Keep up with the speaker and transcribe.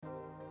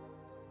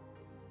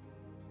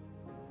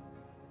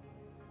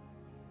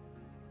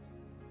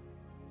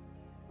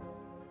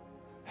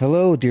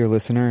Hello, dear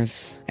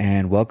listeners,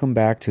 and welcome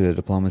back to the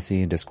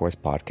Diplomacy and Discourse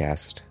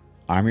podcast.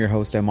 I'm your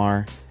host,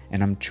 MR,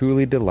 and I'm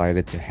truly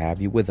delighted to have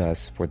you with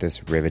us for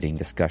this riveting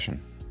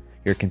discussion.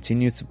 Your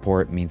continued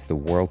support means the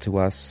world to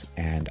us,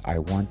 and I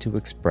want to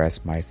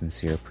express my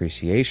sincere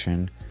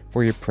appreciation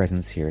for your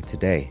presence here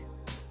today.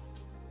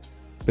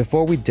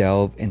 Before we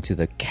delve into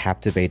the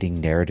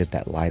captivating narrative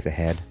that lies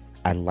ahead,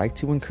 I'd like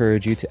to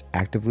encourage you to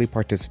actively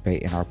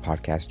participate in our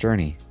podcast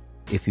journey.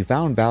 If you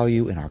found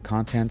value in our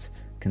content,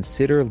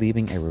 consider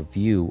leaving a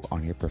review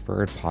on your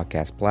preferred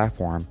podcast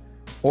platform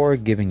or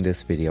giving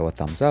this video a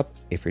thumbs up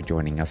if you're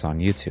joining us on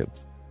YouTube.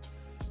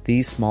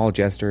 These small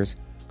gestures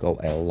go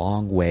a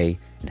long way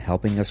in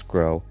helping us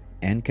grow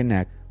and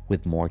connect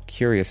with more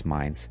curious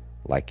minds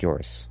like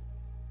yours.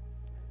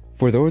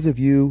 For those of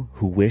you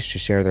who wish to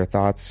share their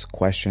thoughts,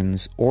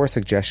 questions, or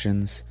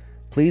suggestions,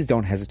 please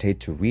don't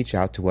hesitate to reach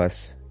out to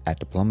us at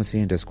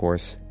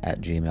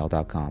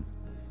diplomacyandiscourse@gmail.com.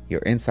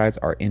 Your insights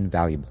are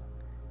invaluable,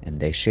 and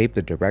they shape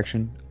the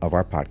direction of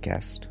our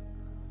podcast.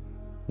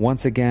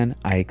 Once again,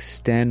 I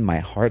extend my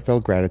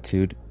heartfelt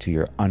gratitude to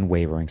your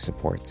unwavering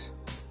support.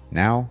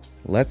 Now,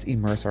 let's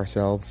immerse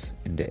ourselves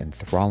in the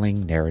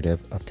enthralling narrative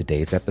of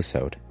today's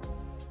episode.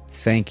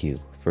 Thank you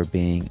for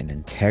being an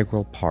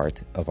integral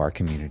part of our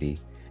community,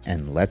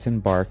 and let's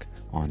embark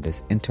on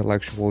this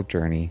intellectual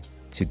journey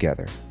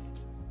together.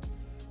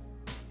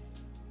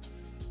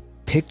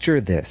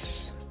 Picture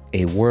this: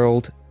 a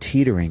world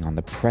teetering on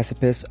the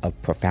precipice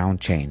of profound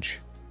change,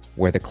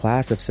 where the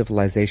clash of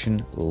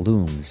civilization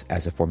looms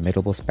as a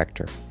formidable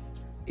specter.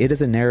 It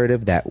is a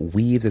narrative that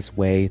weaves its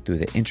way through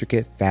the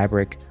intricate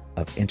fabric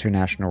of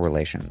international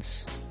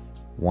relations,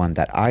 one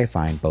that I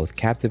find both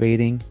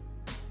captivating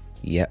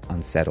yet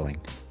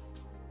unsettling.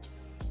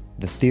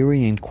 The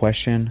theory in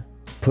question,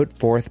 put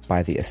forth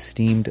by the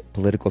esteemed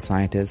political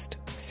scientist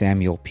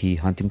Samuel P.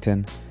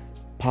 Huntington,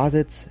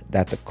 posits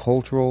that the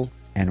cultural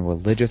and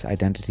religious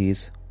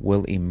identities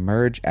will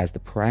emerge as the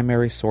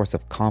primary source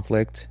of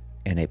conflict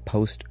in a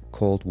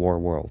post-Cold War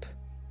world.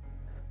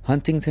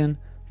 Huntington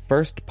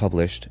first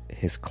published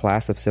his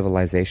Clash of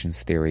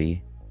Civilizations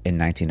theory in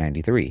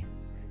 1993,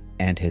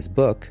 and his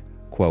book,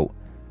 quote,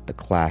 The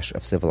Clash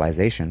of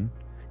Civilization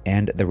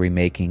and the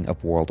Remaking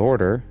of World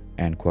Order,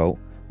 end quote,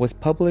 was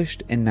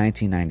published in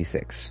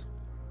 1996.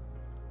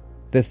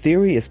 The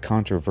theory is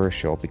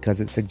controversial because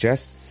it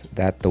suggests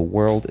that the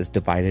world is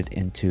divided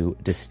into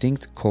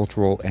distinct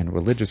cultural and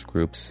religious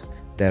groups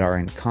that are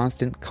in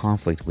constant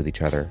conflict with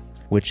each other,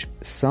 which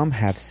some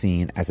have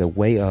seen as a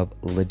way of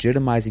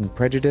legitimizing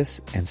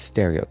prejudice and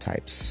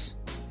stereotypes.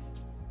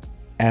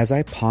 As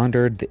I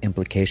pondered the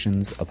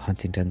implications of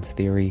Huntington's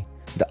theory,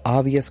 the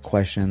obvious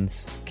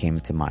questions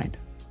came to mind.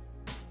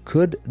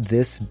 Could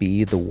this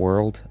be the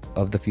world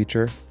of the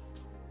future?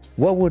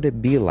 What would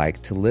it be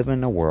like to live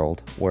in a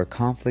world where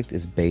conflict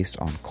is based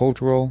on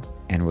cultural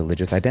and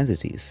religious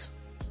identities?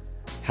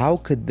 How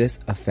could this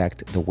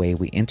affect the way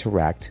we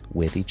interact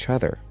with each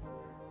other?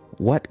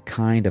 What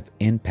kind of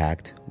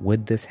impact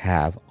would this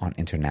have on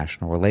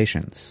international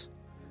relations?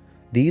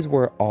 These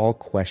were all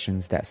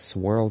questions that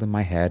swirled in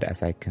my head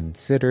as I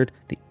considered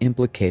the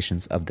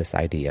implications of this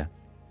idea.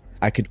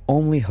 I could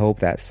only hope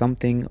that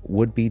something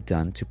would be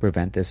done to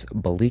prevent this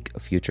bleak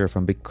future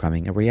from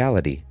becoming a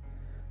reality.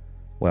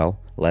 Well,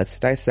 let's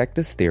dissect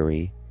this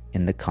theory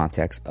in the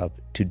context of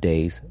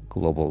today's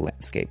global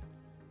landscape.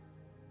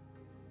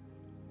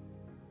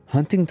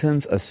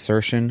 Huntington's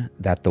assertion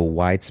that the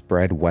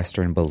widespread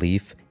Western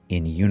belief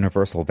in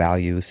universal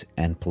values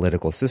and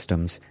political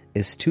systems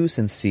is too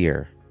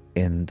sincere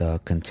in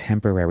the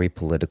contemporary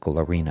political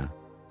arena.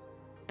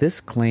 This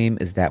claim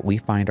is that we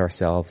find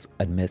ourselves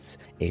amidst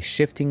a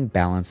shifting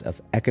balance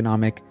of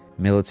economic,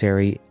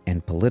 military,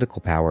 and political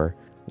power,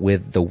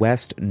 with the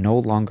West no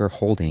longer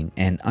holding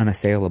an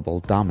unassailable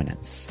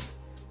dominance.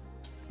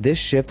 This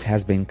shift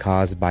has been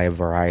caused by a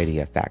variety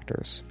of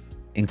factors,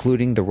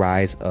 including the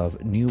rise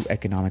of new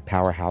economic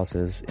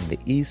powerhouses in the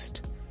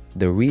East,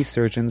 the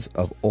resurgence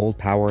of old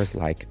powers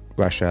like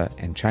Russia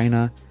and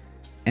China,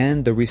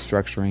 and the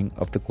restructuring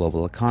of the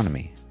global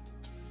economy.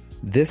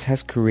 This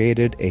has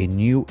created a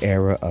new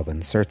era of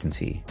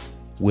uncertainty,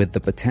 with the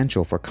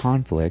potential for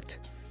conflict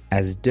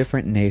as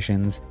different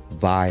nations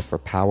vie for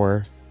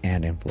power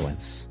and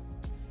influence.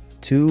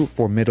 Two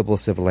formidable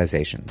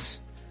civilizations,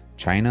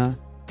 China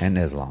and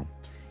Islam,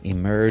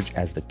 emerge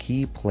as the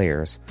key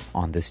players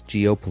on this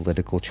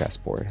geopolitical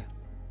chessboard.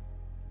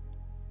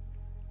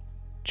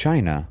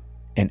 China,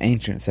 an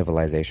ancient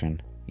civilization,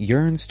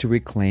 yearns to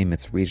reclaim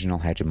its regional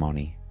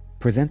hegemony,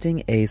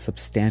 presenting a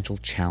substantial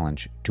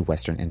challenge to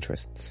Western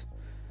interests.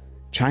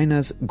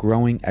 China's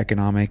growing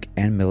economic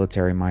and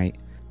military might,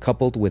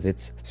 coupled with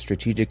its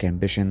strategic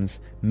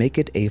ambitions, make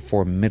it a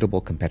formidable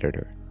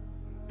competitor.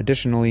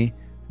 Additionally,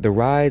 the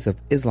rise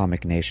of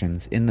Islamic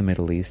nations in the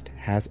Middle East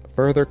has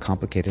further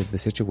complicated the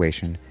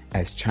situation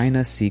as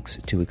China seeks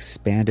to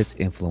expand its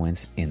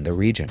influence in the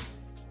region.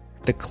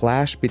 The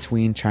clash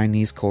between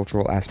Chinese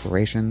cultural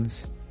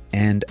aspirations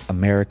and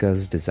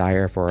America's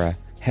desire for a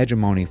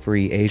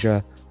hegemony-free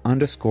Asia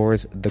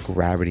underscores the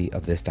gravity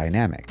of this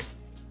dynamic.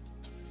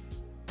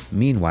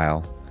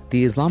 Meanwhile,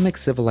 the Islamic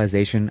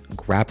civilization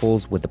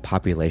grapples with the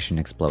population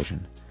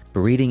explosion,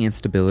 breeding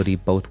instability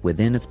both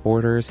within its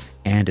borders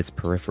and its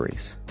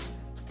peripheries.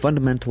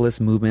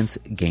 Fundamentalist movements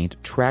gained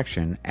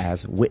traction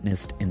as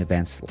witnessed in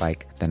events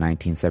like the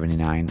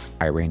 1979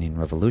 Iranian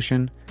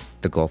Revolution,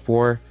 the Gulf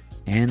War,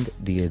 and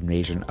the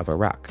invasion of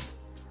Iraq.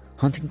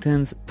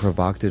 Huntington's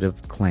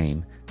provocative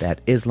claim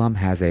that Islam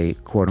has a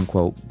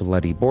quote-unquote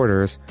bloody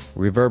borders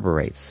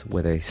reverberates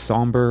with a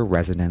somber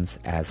resonance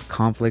as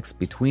conflicts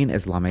between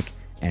Islamic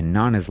and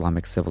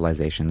non-Islamic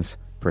civilizations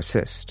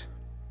persist.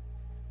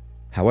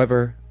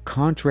 However,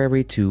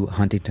 contrary to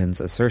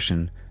Huntington's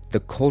assertion, the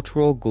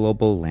cultural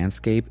global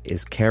landscape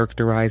is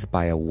characterized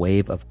by a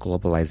wave of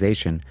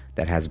globalization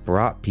that has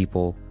brought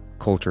people,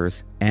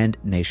 cultures, and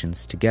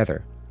nations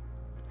together.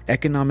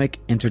 Economic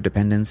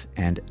interdependence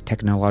and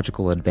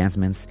technological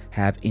advancements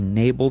have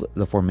enabled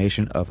the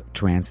formation of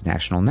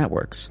transnational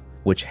networks,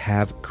 which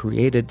have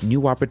created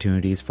new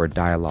opportunities for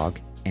dialogue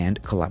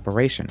and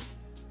collaboration.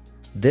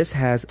 This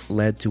has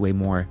led to a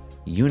more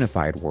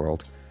unified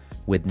world,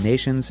 with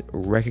nations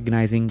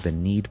recognizing the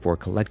need for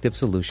collective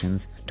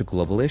solutions to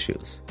global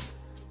issues.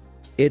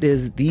 It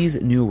is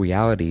these new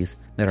realities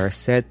that are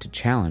said to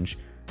challenge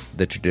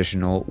the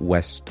traditional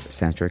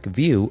West-centric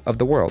view of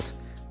the world,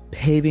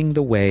 paving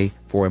the way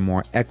for a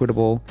more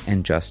equitable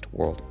and just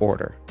world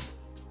order.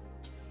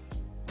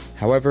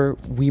 However,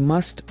 we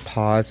must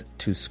pause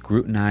to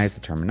scrutinize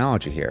the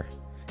terminology here.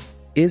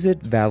 Is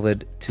it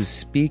valid to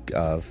speak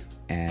of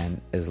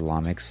an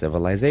Islamic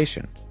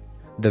civilization?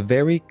 The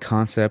very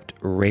concept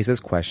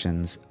raises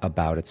questions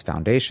about its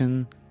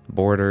foundation,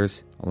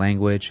 borders,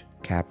 language,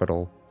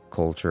 capital,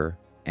 culture,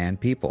 and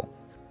people.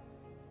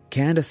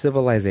 Can a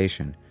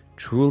civilization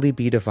truly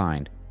be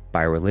defined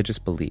by religious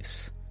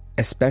beliefs,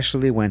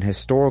 especially when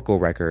historical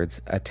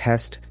records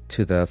attest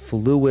to the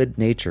fluid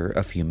nature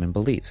of human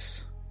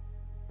beliefs?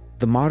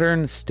 The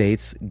modern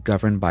states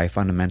governed by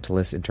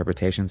fundamentalist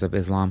interpretations of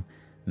Islam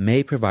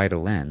may provide a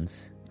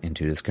lens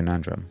into this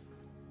conundrum.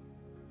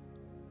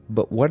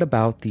 But what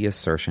about the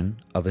assertion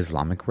of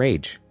Islamic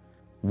rage?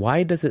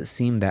 Why does it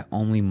seem that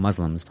only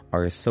Muslims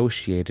are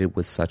associated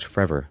with such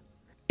fervor?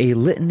 A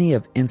litany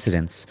of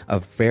incidents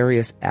of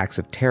various acts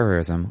of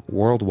terrorism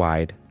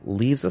worldwide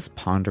leaves us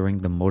pondering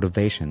the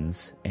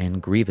motivations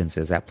and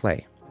grievances at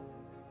play.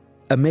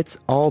 Amidst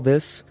all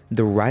this,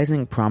 the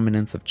rising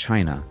prominence of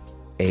China,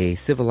 a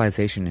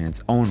civilization in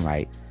its own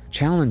right,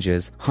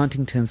 challenges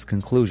Huntington's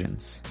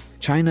conclusions.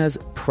 China's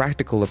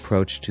practical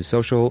approach to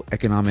social,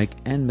 economic,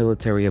 and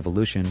military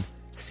evolution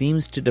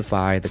seems to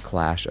defy the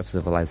clash of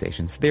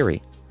civilizations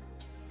theory.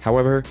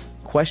 However,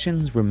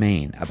 questions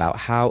remain about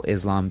how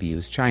Islam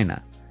views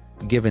China,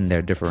 given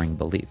their differing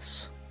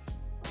beliefs.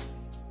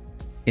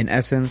 In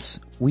essence,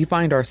 we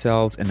find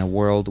ourselves in a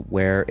world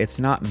where it's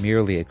not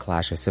merely a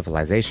clash of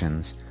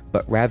civilizations,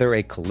 but rather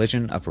a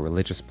collision of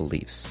religious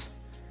beliefs.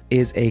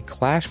 Is a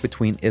clash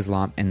between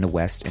Islam and the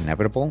West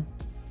inevitable?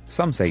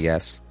 Some say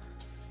yes.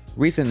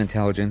 Recent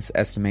intelligence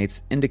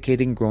estimates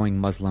indicating growing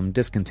Muslim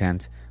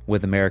discontent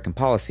with American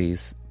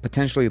policies,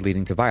 potentially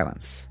leading to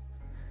violence.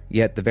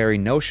 Yet the very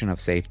notion of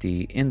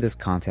safety in this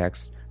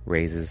context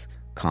raises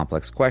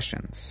complex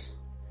questions.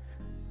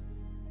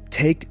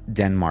 Take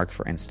Denmark,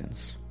 for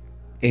instance.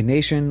 A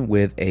nation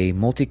with a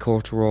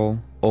multicultural,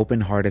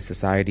 open-hearted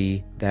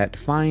society that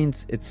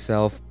finds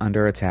itself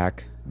under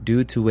attack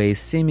due to a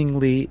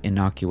seemingly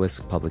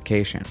innocuous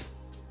publication.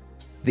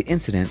 The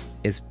incident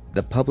is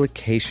the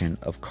publication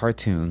of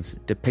cartoons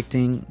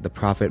depicting the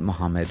Prophet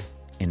Muhammad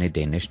in a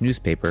Danish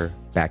newspaper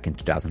back in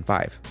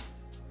 2005.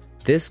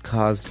 This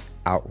caused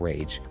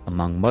outrage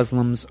among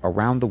Muslims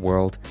around the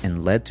world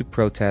and led to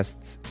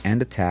protests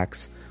and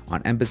attacks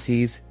on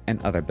embassies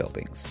and other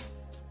buildings.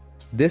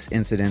 This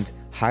incident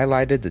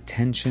highlighted the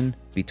tension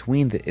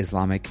between the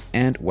Islamic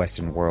and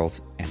Western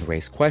worlds and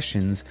raised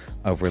questions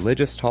of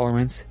religious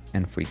tolerance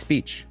and free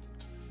speech.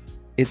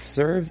 It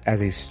serves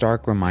as a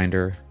stark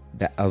reminder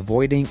that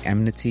avoiding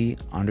enmity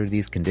under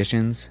these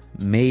conditions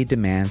may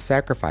demand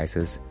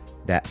sacrifices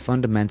that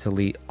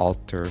fundamentally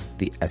alter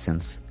the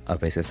essence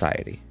of a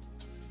society.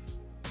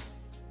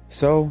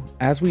 So,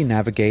 as we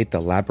navigate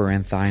the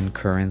labyrinthine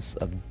currents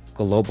of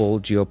global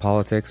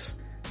geopolitics,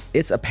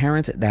 it's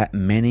apparent that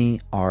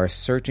many are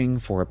searching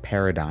for a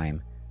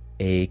paradigm,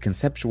 a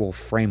conceptual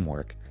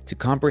framework to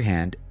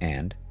comprehend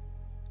and,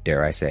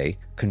 dare I say,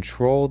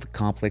 control the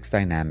complex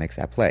dynamics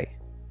at play.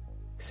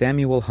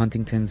 Samuel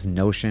Huntington's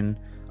notion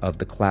of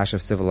the clash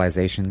of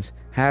civilizations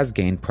has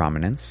gained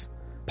prominence,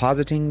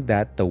 positing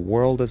that the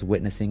world is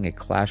witnessing a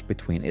clash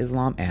between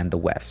Islam and the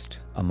West,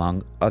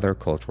 among other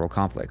cultural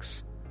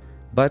conflicts.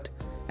 But,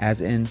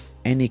 as in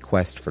any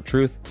quest for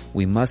truth,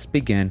 we must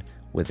begin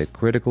with a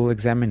critical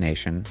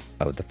examination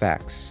of the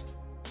facts.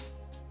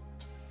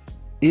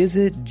 Is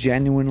it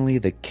genuinely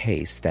the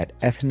case that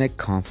ethnic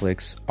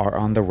conflicts are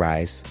on the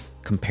rise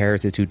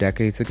compared to 2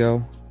 decades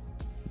ago?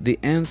 The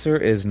answer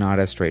is not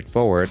as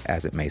straightforward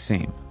as it may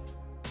seem.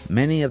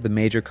 Many of the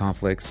major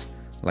conflicts,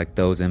 like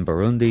those in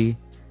Burundi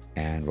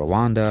and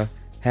Rwanda,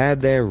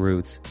 had their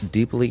roots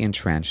deeply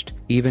entrenched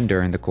even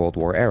during the Cold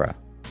War era.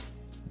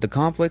 The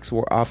conflicts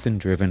were often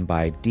driven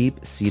by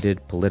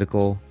deep-seated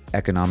political,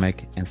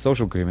 economic, and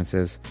social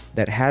grievances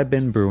that had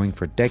been brewing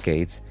for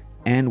decades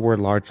and were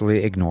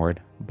largely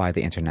ignored by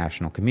the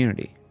international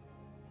community.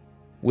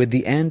 With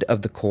the end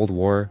of the Cold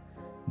War,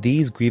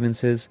 these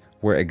grievances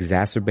were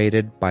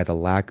exacerbated by the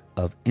lack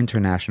of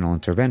international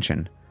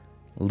intervention,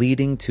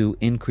 leading to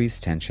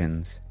increased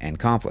tensions and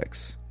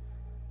conflicts.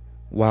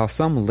 While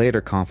some later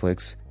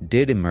conflicts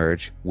did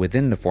emerge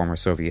within the former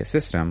Soviet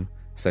system,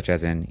 such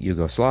as in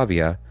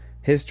Yugoslavia,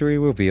 history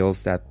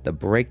reveals that the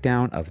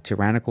breakdown of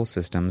tyrannical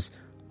systems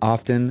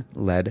often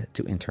led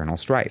to internal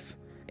strife,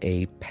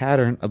 a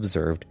pattern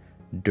observed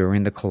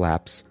during the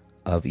collapse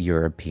of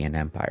European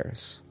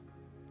empires.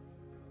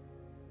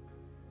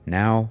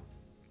 Now,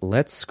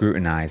 let's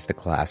scrutinize the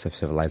clash of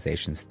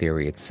civilizations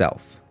theory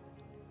itself.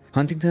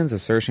 Huntington's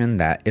assertion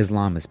that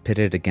Islam is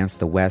pitted against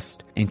the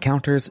West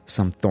encounters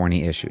some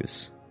thorny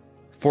issues.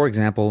 For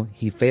example,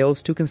 he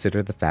fails to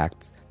consider the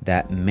fact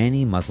that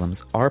many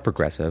Muslims are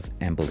progressive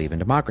and believe in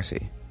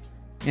democracy.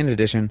 In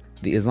addition,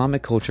 the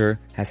Islamic culture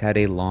has had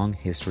a long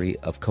history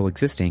of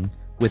coexisting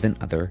within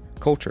other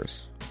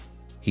cultures.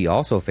 He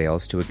also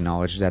fails to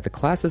acknowledge that the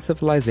clash of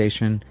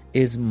civilization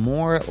is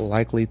more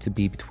likely to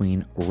be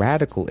between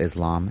radical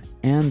Islam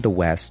and the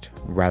West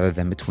rather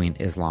than between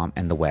Islam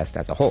and the West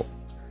as a whole.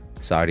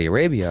 Saudi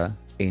Arabia,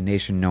 a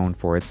nation known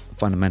for its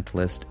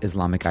fundamentalist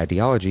Islamic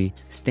ideology,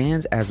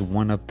 stands as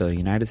one of the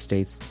United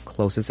States'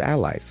 closest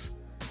allies.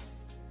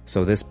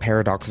 So this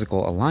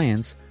paradoxical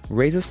alliance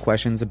raises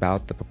questions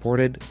about the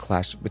purported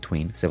clash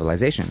between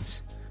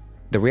civilizations.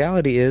 The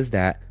reality is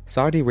that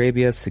Saudi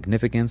Arabia's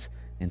significance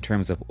in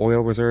terms of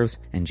oil reserves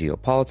and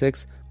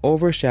geopolitics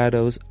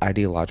overshadows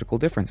ideological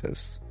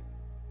differences.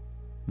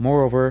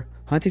 Moreover,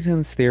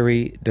 Huntington's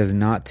theory does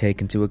not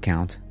take into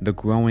account the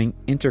growing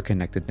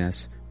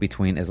interconnectedness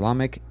between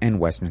Islamic and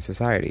Western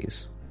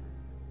societies.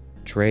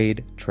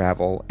 Trade,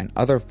 travel, and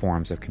other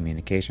forms of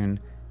communication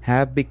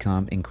have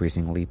become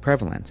increasingly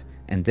prevalent,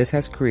 and this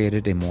has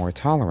created a more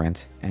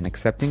tolerant and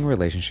accepting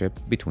relationship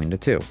between the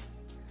two.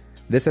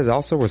 This has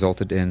also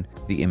resulted in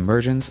the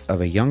emergence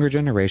of a younger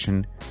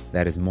generation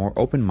that is more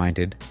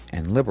open-minded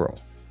and liberal.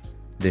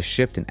 This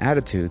shift in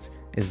attitudes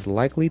is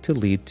likely to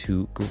lead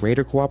to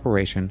greater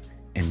cooperation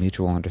and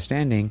mutual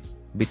understanding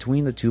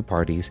between the two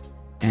parties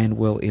and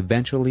will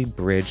eventually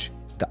bridge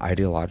the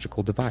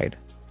ideological divide.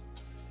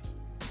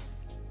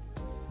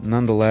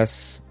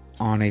 Nonetheless,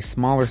 on a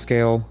smaller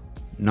scale,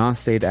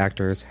 non-state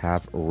actors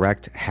have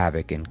wreaked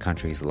havoc in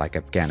countries like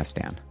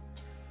Afghanistan.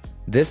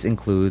 This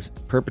includes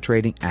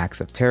perpetrating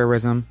acts of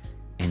terrorism,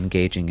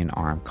 engaging in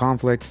armed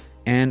conflict,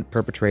 and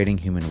perpetrating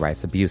human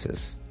rights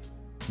abuses.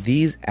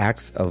 These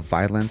acts of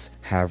violence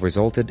have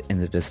resulted in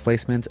the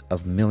displacement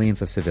of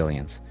millions of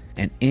civilians,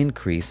 an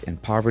increase in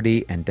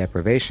poverty and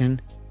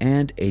deprivation,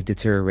 and a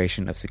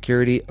deterioration of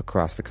security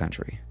across the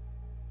country.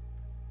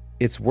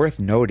 It's worth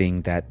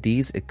noting that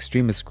these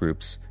extremist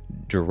groups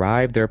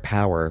derive their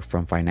power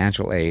from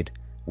financial aid,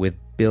 with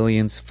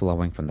billions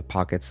flowing from the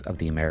pockets of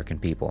the American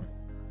people.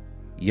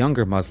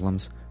 Younger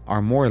Muslims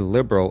are more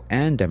liberal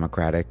and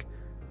democratic,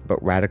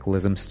 but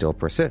radicalism still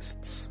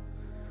persists.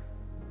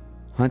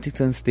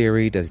 Huntington's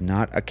theory does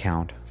not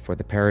account for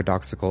the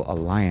paradoxical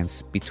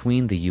alliance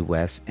between the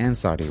US and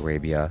Saudi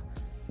Arabia,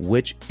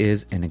 which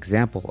is an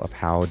example of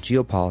how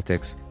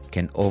geopolitics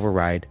can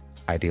override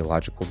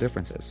ideological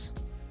differences.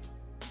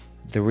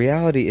 The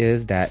reality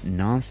is that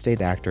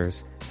non-state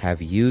actors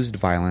have used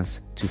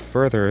violence to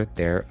further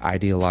their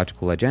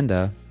ideological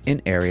agenda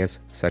in areas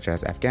such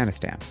as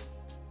Afghanistan.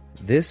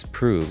 This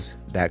proves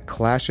that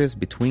clashes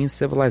between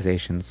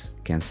civilizations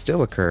can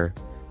still occur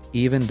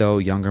even though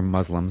younger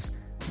Muslims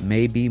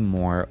may be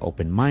more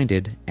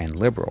open-minded and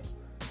liberal.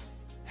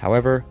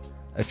 However,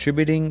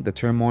 attributing the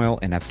turmoil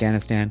in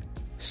Afghanistan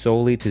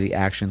solely to the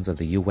actions of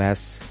the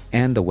US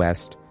and the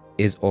West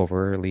is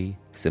overly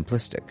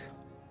simplistic.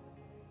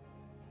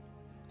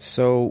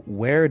 So,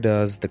 where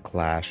does the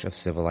clash of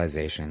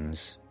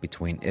civilizations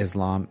between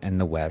Islam and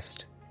the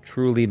West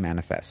truly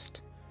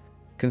manifest?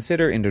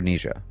 Consider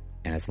Indonesia,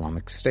 an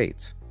Islamic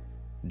state.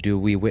 Do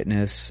we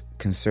witness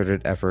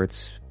concerted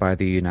efforts by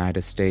the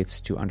United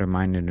States to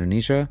undermine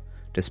Indonesia,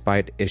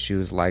 despite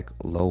issues like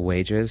low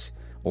wages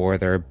or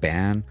their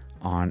ban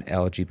on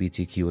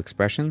LGBTQ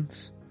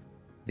expressions?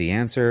 The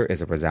answer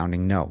is a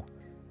resounding no.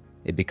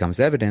 It becomes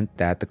evident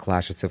that the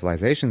clash of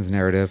civilizations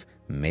narrative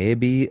may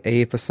be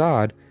a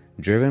facade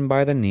driven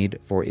by the need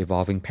for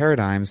evolving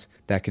paradigms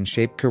that can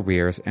shape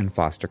careers and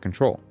foster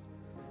control.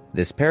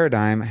 This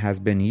paradigm has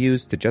been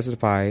used to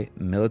justify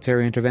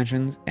military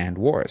interventions and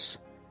wars,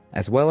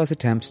 as well as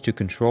attempts to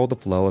control the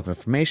flow of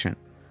information.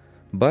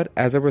 But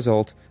as a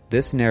result,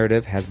 this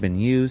narrative has been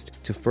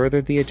used to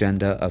further the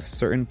agenda of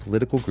certain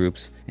political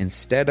groups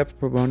instead of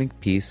promoting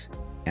peace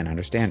and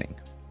understanding.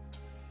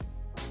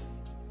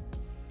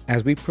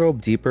 As we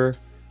probe deeper,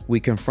 we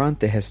confront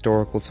the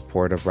historical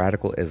support of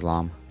radical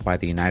Islam by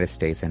the United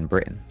States and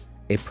Britain,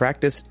 a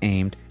practice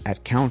aimed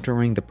at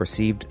countering the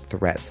perceived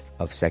threat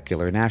of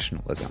secular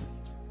nationalism.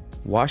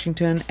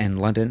 Washington and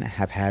London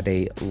have had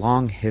a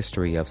long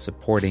history of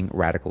supporting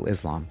radical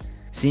Islam,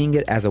 seeing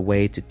it as a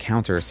way to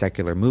counter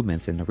secular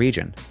movements in the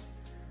region.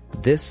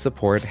 This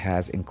support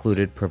has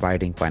included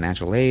providing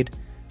financial aid,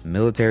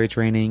 military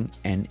training,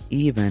 and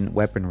even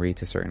weaponry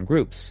to certain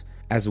groups,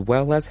 as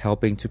well as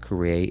helping to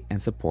create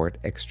and support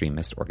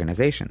extremist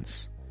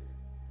organizations.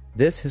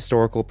 This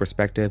historical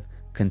perspective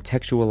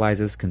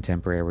contextualizes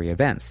contemporary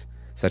events,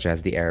 such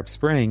as the Arab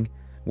Spring,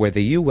 where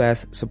the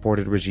U.S.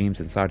 supported regimes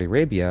in Saudi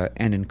Arabia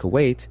and in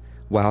Kuwait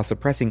while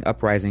suppressing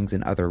uprisings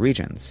in other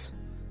regions.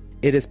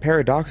 It is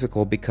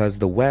paradoxical because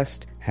the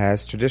West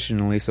has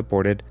traditionally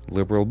supported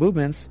liberal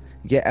movements,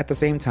 yet at the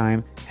same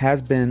time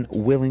has been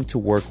willing to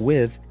work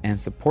with and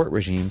support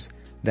regimes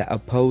that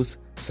oppose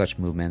such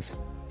movements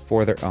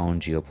for their own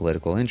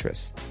geopolitical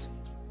interests.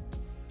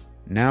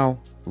 Now,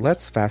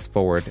 let's fast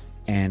forward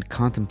and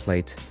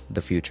contemplate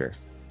the future.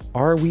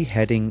 Are we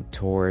heading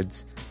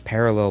towards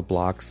parallel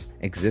blocks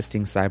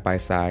existing side by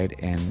side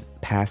in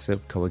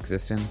passive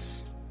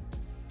coexistence?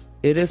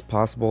 It is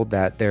possible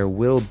that there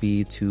will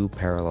be two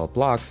parallel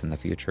blocks in the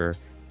future,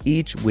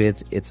 each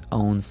with its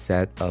own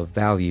set of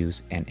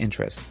values and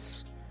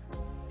interests.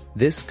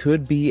 This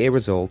could be a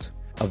result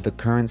of the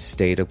current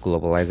state of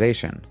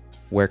globalization,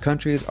 where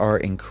countries are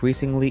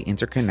increasingly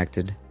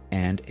interconnected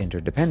and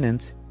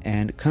interdependent,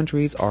 and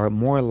countries are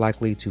more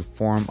likely to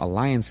form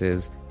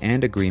alliances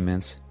and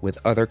agreements with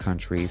other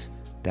countries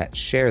that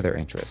share their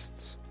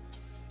interests.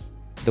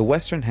 The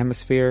Western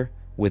Hemisphere,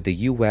 with the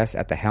US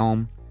at the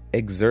helm,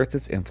 exerts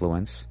its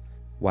influence,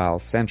 while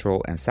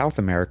Central and South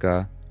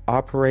America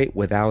operate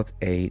without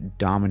a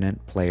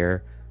dominant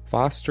player,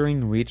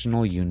 fostering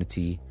regional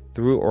unity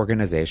through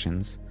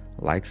organizations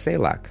like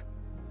CELAC,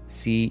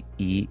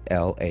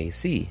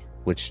 C-E-L-A-C,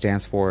 which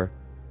stands for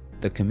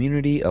the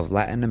Community of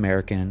Latin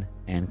American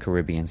and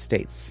Caribbean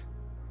States.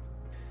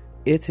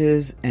 It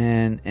is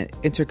an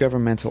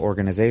intergovernmental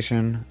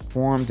organization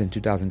formed in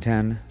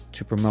 2010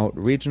 to promote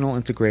regional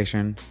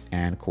integration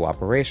and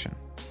cooperation.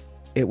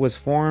 It was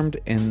formed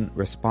in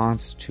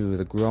response to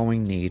the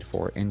growing need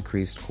for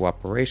increased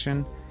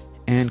cooperation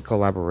and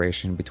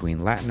collaboration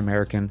between Latin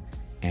American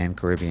and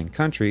Caribbean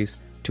countries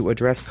to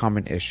address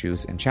common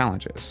issues and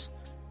challenges.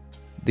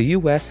 The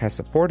U.S. has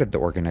supported the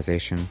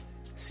organization,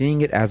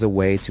 seeing it as a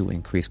way to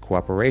increase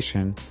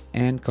cooperation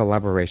and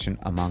collaboration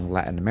among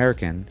Latin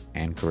American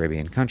and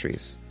Caribbean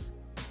countries.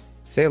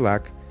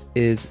 CELAC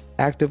is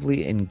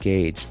actively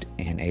engaged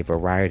in a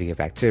variety of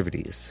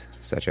activities,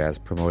 such as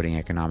promoting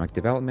economic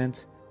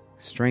development,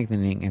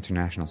 strengthening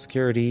international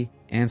security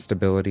and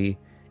stability,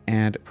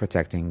 and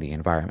protecting the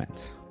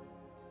environment.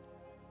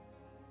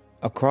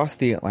 Across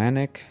the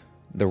Atlantic,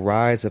 the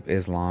rise of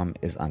Islam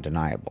is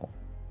undeniable.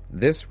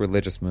 This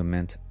religious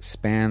movement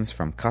spans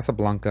from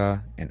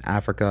Casablanca in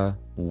Africa,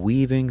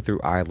 weaving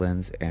through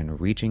islands and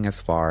reaching as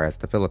far as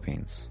the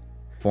Philippines,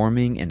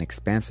 forming an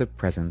expansive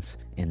presence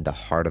in the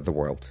heart of the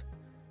world.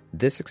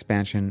 This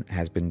expansion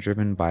has been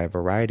driven by a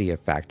variety of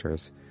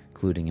factors,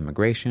 including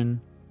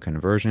immigration,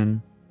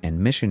 conversion, and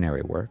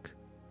missionary work.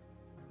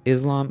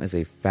 Islam is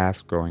a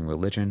fast-growing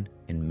religion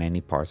in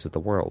many parts of the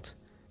world,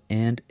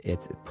 and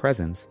its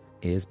presence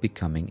is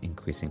becoming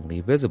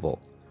increasingly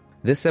visible.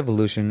 This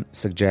evolution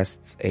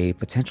suggests a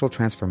potential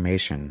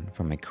transformation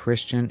from a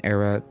Christian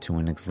era to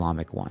an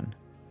Islamic one,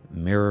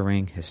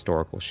 mirroring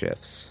historical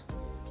shifts.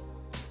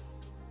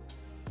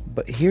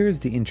 But here's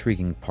the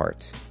intriguing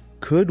part.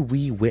 Could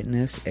we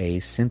witness a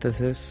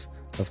synthesis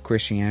of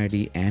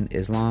Christianity and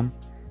Islam?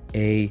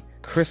 A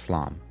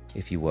Chrislam,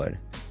 if you would,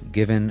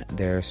 given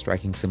their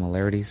striking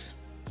similarities?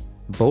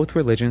 Both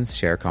religions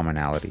share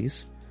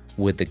commonalities,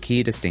 with the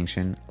key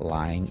distinction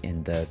lying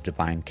in the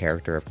divine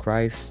character of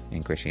Christ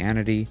in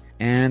Christianity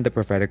and the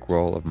prophetic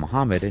role of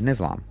Muhammad in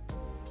Islam.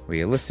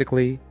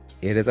 Realistically,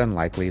 it is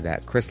unlikely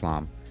that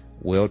Chrislam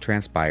will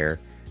transpire,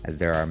 as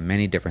there are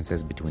many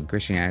differences between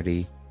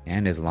Christianity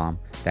and Islam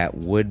that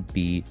would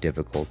be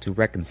difficult to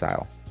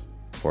reconcile.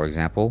 For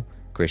example,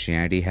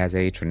 Christianity has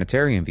a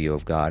Trinitarian view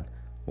of God,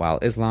 while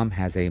Islam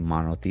has a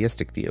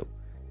monotheistic view,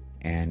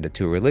 and the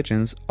two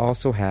religions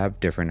also have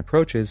different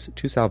approaches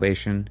to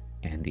salvation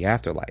and the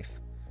afterlife.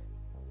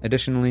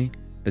 Additionally,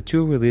 the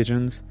two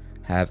religions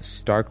have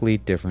starkly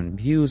different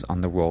views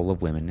on the role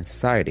of women in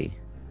society.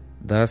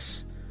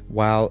 Thus,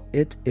 while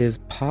it is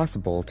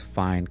possible to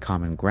find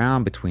common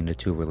ground between the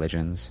two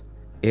religions,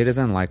 it is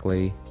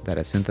unlikely that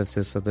a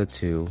synthesis of the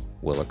two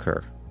will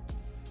occur.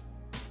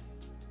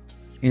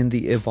 In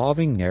the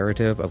evolving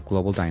narrative of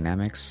global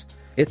dynamics,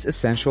 it's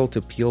essential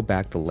to peel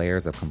back the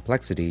layers of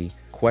complexity,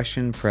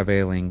 question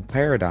prevailing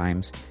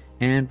paradigms,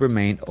 and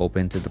remain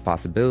open to the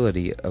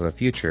possibility of a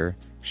future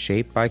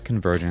shaped by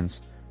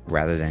convergence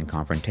rather than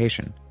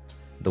confrontation.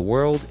 The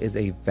world is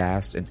a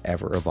vast and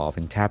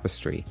ever-evolving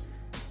tapestry,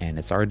 and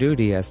it's our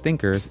duty as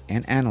thinkers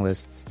and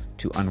analysts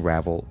to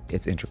unravel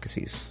its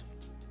intricacies.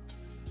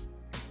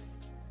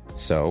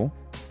 So,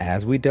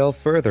 as we delve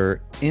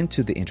further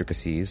into the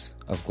intricacies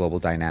of global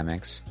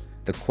dynamics,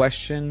 the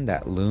question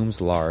that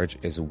looms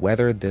large is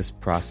whether this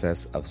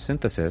process of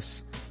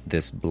synthesis,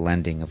 this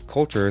blending of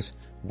cultures,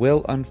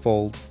 will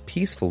unfold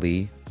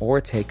peacefully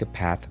or take a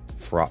path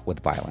fraught with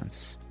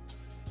violence.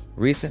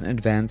 Recent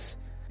events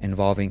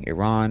involving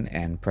Iran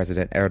and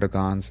President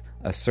Erdogan's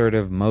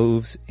assertive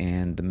moves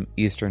in the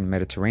Eastern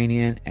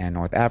Mediterranean and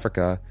North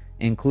Africa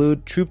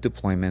include troop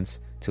deployments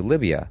to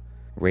Libya,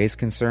 raise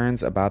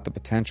concerns about the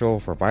potential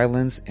for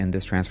violence in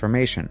this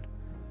transformation.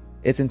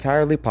 It's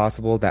entirely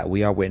possible that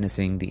we are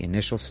witnessing the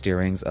initial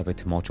stirrings of a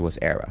tumultuous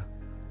era.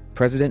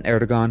 President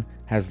Erdogan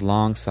has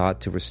long sought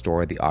to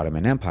restore the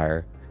Ottoman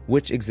Empire,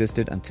 which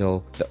existed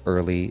until the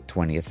early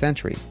 20th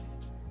century.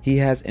 He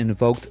has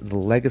invoked the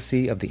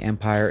legacy of the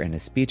empire in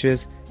his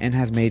speeches and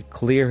has made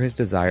clear his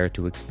desire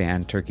to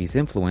expand Turkey's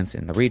influence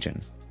in the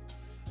region.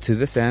 To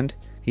this end,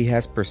 he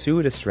has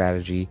pursued a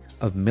strategy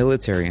of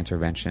military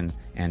intervention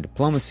and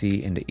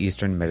diplomacy in the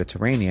Eastern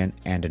Mediterranean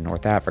and in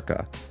North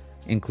Africa,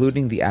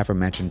 including the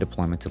aforementioned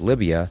deployment to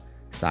Libya,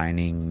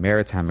 signing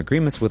maritime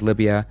agreements with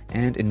Libya,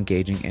 and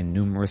engaging in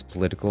numerous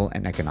political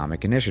and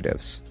economic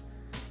initiatives.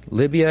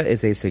 Libya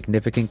is a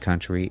significant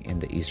country in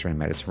the Eastern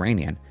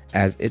Mediterranean,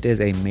 as it is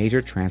a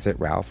major transit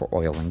route for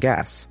oil and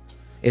gas.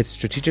 Its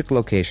strategic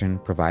location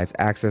provides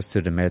access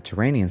to the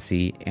Mediterranean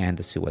Sea and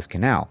the Suez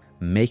Canal,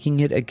 making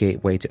it a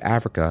gateway to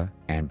Africa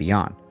and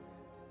beyond.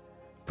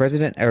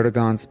 President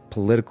Erdogan's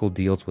political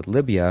deals with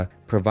Libya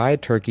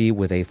provide Turkey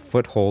with a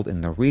foothold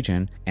in the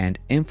region and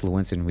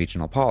influence in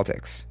regional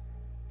politics.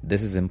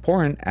 This is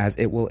important as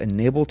it will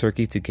enable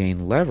Turkey to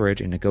gain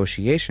leverage in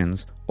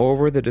negotiations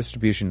over the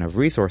distribution of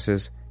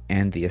resources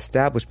and the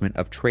establishment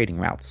of trading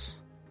routes.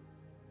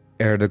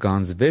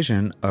 Erdogan's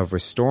vision of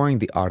restoring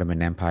the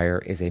Ottoman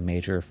Empire is a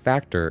major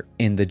factor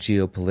in the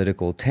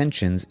geopolitical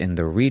tensions in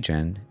the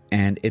region,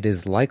 and it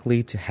is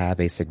likely to have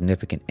a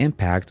significant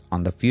impact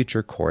on the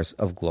future course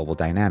of global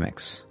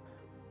dynamics.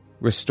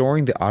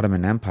 Restoring the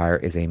Ottoman Empire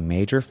is a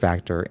major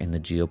factor in the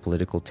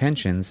geopolitical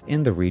tensions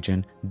in the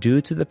region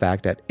due to the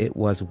fact that it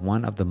was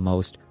one of the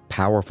most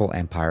powerful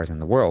empires in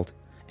the world,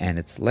 and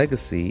its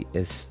legacy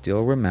is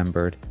still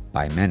remembered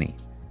by many.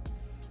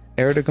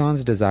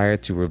 Erdogan's desire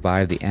to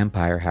revive the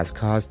empire has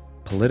caused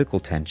political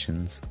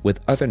tensions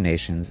with other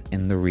nations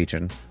in the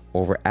region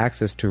over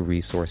access to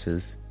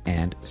resources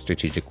and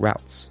strategic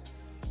routes.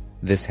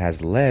 This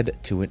has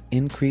led to an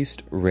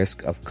increased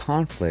risk of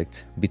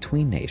conflict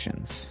between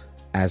nations,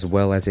 as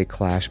well as a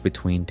clash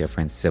between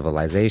different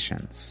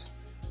civilizations.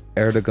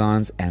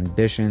 Erdogan's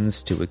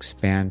ambitions to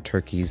expand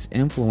Turkey's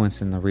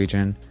influence in the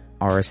region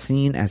are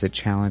seen as a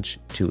challenge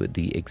to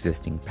the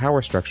existing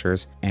power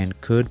structures and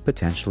could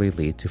potentially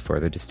lead to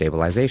further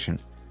destabilization.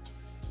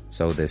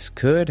 So this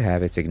could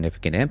have a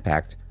significant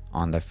impact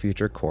on the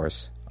future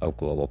course of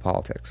global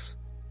politics.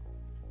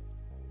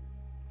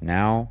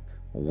 Now,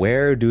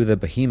 where do the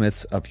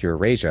behemoths of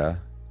Eurasia,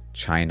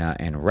 China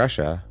and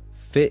Russia,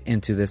 fit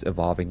into this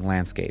evolving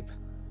landscape?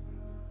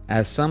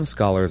 As some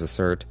scholars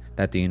assert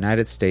that the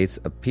United States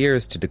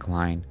appears to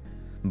decline,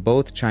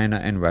 both China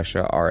and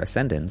Russia are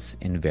ascendants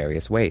in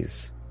various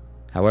ways.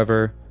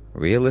 However,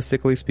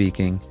 realistically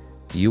speaking,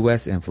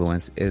 U.S.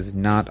 influence is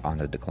not on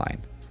the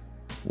decline.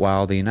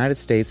 While the United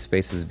States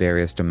faces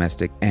various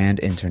domestic and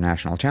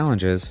international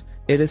challenges,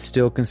 it is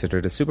still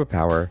considered a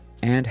superpower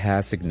and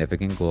has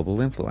significant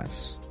global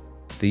influence.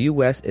 The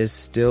U.S. is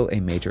still a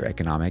major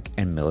economic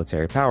and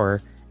military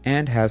power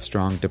and has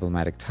strong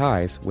diplomatic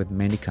ties with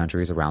many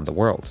countries around the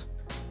world.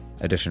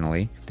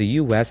 Additionally, the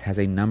U.S. has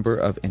a number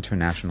of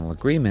international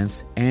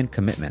agreements and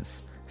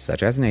commitments,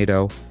 such as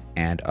NATO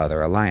and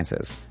other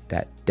alliances,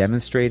 that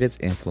demonstrate its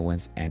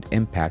influence and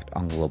impact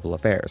on global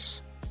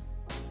affairs.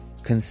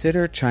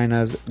 Consider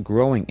China's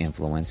growing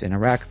influence in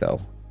Iraq, though,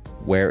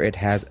 where it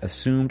has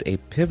assumed a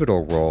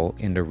pivotal role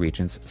in the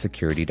region's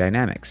security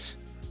dynamics.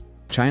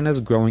 China's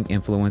growing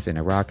influence in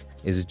Iraq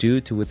is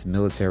due to its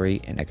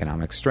military and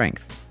economic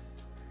strength.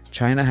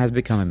 China has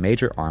become a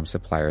major arms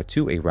supplier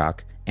to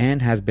Iraq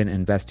and has been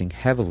investing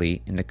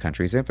heavily in the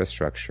country's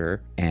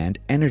infrastructure and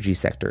energy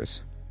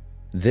sectors.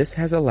 This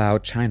has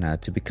allowed China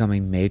to become a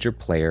major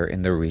player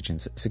in the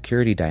region's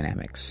security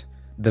dynamics.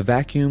 The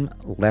vacuum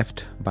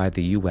left by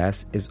the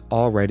U.S. is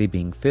already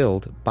being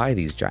filled by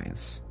these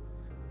giants.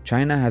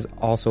 China has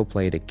also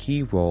played a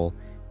key role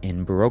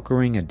in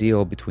brokering a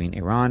deal between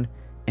Iran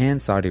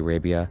and Saudi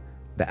Arabia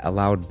that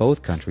allowed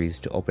both countries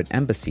to open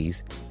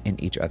embassies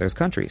in each other's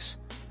countries.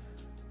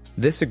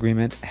 This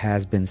agreement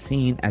has been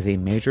seen as a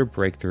major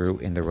breakthrough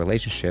in the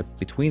relationship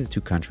between the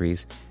two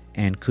countries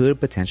and could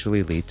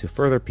potentially lead to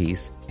further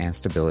peace and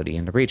stability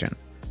in the region.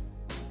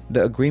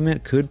 The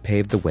agreement could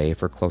pave the way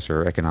for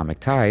closer economic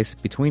ties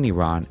between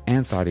Iran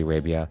and Saudi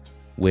Arabia,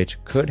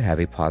 which could have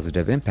a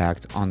positive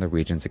impact on the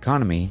region's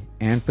economy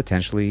and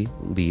potentially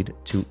lead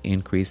to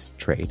increased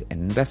trade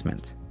and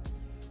investment.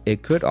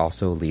 It could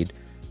also lead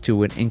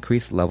to an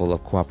increased level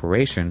of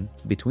cooperation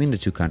between the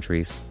two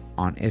countries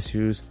on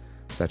issues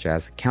such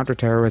as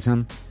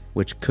counterterrorism,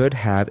 which could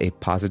have a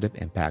positive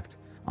impact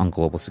on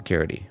global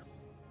security.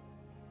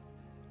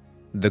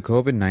 The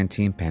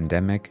COVID-19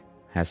 pandemic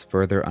has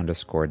further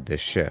underscored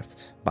this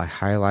shift by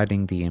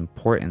highlighting the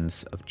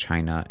importance of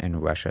China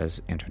and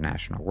Russia's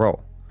international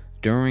role.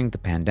 During the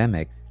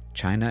pandemic,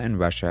 China and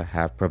Russia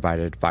have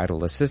provided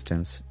vital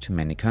assistance to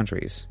many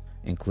countries,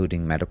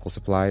 including medical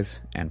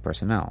supplies and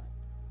personnel.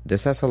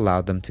 This has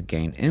allowed them to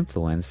gain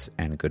influence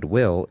and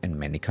goodwill in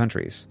many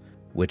countries,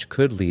 which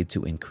could lead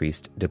to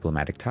increased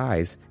diplomatic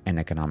ties and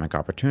economic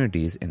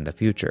opportunities in the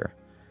future.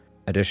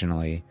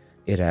 Additionally,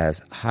 it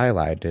has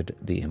highlighted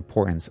the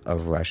importance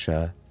of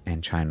Russia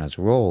and China's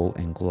role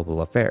in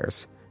global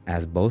affairs,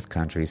 as both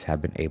countries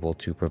have been able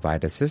to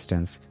provide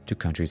assistance to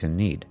countries in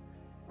need.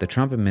 The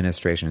Trump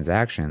administration's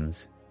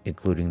actions,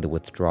 including the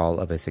withdrawal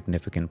of a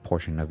significant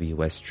portion of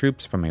U.S.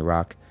 troops from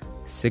Iraq,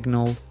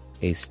 signaled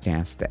a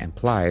stance that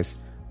implies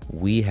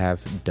we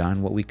have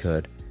done what we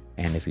could,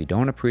 and if you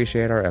don't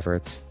appreciate our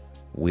efforts,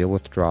 we'll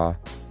withdraw,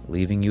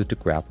 leaving you to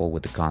grapple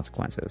with the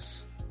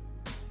consequences.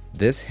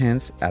 This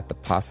hints at the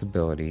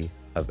possibility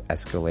of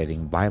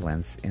escalating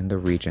violence in the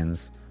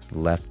regions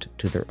left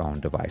to their own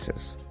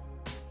devices.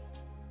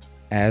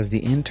 As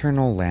the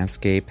internal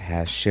landscape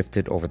has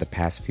shifted over the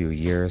past few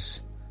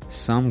years,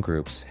 some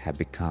groups have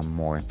become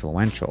more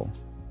influential.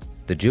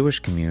 The Jewish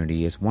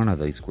community is one of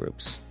these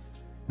groups,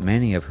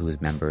 many of whose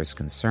members'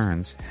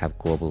 concerns have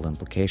global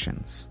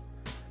implications.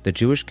 The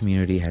Jewish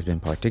community has been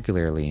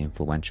particularly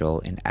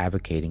influential in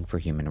advocating for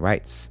human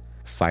rights,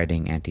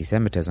 fighting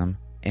anti-Semitism,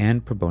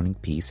 and promoting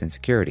peace and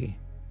security.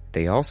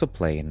 They also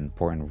play an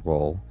important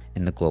role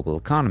in the global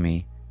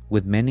economy,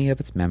 with many of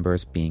its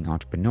members being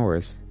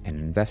entrepreneurs and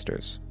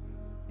investors.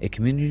 A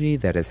community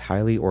that is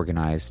highly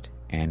organized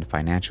and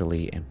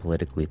financially and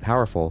politically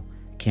powerful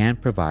can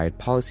provide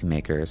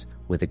policymakers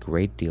with a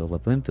great deal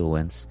of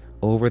influence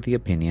over the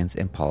opinions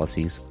and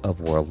policies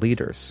of world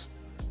leaders.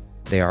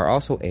 They are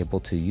also able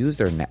to use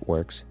their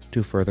networks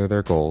to further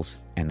their goals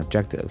and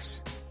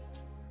objectives.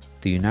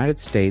 The United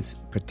States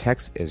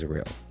protects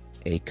Israel,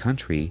 a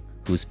country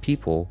whose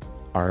people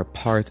are a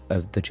part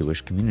of the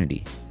Jewish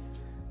community.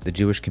 The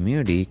Jewish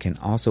community can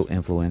also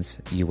influence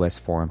U.S.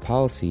 foreign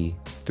policy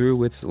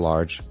through its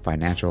large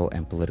financial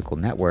and political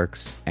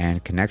networks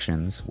and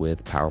connections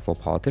with powerful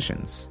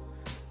politicians.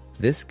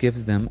 This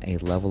gives them a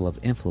level of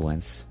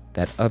influence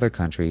that other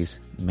countries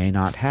may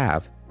not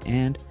have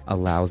and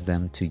allows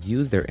them to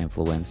use their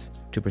influence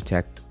to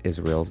protect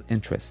Israel's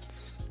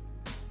interests.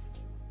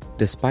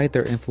 Despite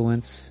their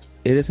influence,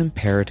 it is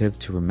imperative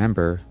to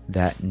remember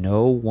that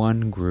no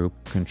one group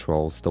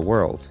controls the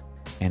world,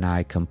 and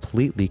I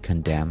completely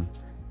condemn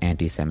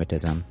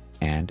anti-Semitism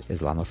and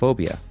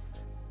Islamophobia.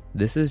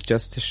 This is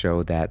just to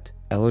show that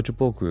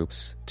eligible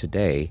groups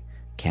today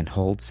can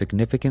hold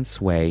significant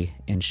sway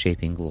in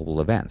shaping global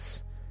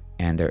events,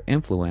 and their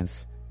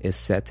influence is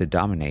set to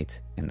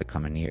dominate in the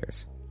coming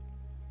years.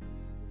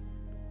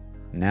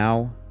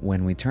 Now,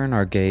 when we turn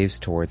our gaze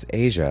towards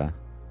Asia,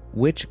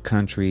 which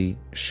country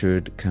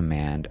should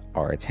command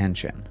our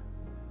attention?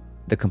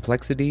 The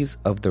complexities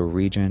of the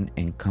region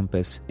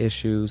encompass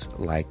issues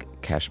like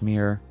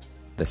Kashmir,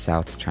 the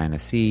South China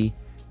Sea,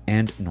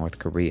 and North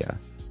Korea.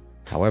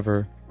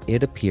 However,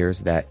 it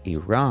appears that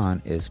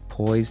Iran is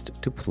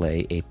poised to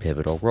play a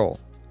pivotal role.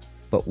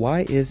 But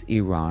why is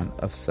Iran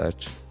of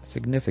such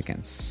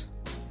significance?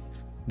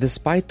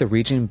 Despite the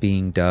region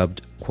being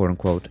dubbed,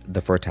 quote-unquote,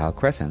 the Fertile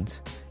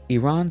Crescent,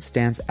 Iran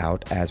stands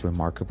out as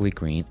remarkably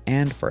green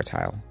and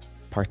fertile,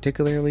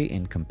 particularly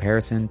in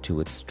comparison to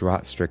its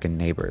drought-stricken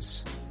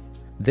neighbors.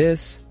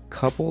 This,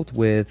 coupled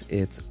with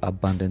its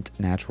abundant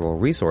natural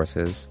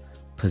resources,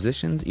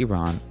 positions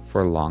Iran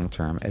for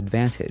long-term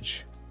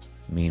advantage.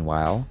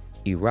 Meanwhile,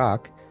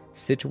 Iraq,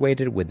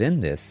 situated within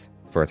this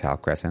Fertile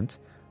Crescent,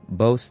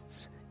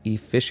 boasts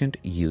efficient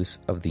use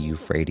of the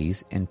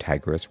Euphrates and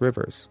Tigris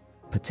rivers,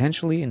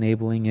 potentially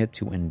enabling it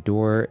to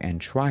endure and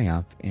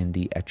triumph in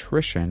the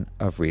attrition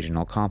of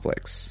regional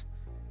conflicts.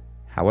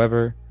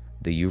 However,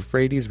 the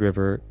Euphrates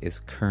River is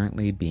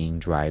currently being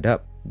dried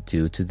up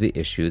due to the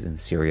issues in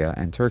Syria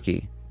and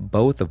Turkey,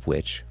 both of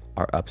which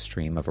are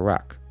upstream of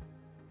Iraq.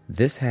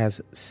 This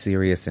has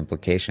serious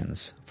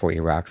implications for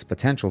Iraq's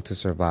potential to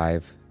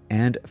survive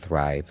and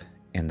thrive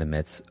in the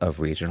midst of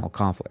regional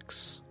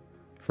conflicts.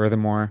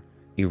 Furthermore,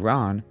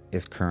 Iran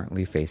is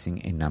currently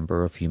facing a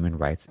number of human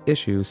rights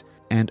issues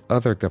and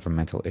other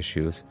governmental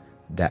issues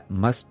that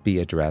must be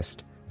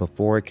addressed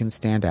before it can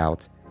stand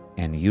out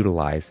and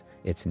utilize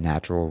its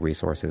natural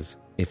resources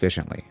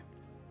efficiently.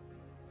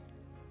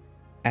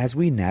 As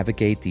we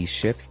navigate these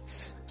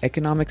shifts,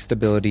 economic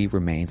stability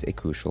remains a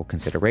crucial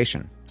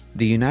consideration.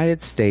 The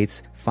United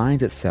States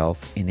finds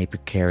itself in a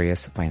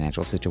precarious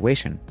financial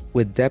situation,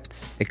 with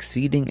debts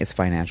exceeding its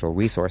financial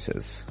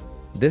resources.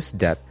 This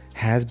debt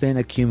has been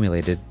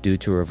accumulated due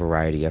to a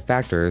variety of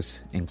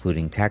factors,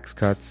 including tax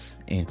cuts,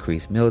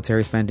 increased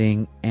military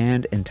spending,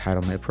 and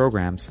entitlement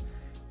programs,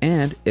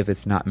 and if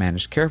it's not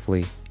managed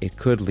carefully, it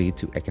could lead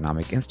to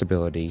economic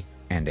instability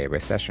and a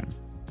recession.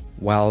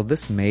 While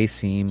this may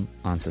seem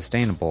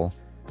unsustainable,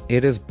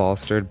 it is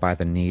bolstered by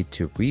the need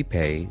to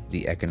repay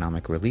the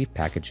economic relief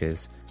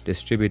packages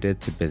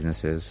distributed to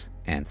businesses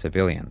and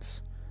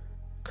civilians.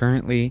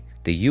 Currently,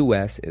 the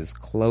U.S. is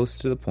close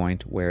to the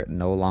point where it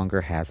no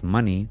longer has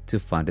money to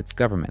fund its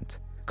government.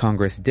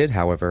 Congress did,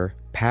 however,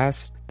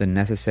 pass the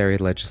necessary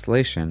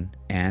legislation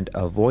and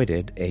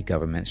avoided a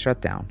government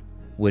shutdown,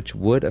 which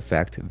would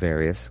affect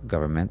various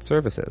government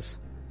services.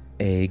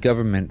 A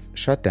government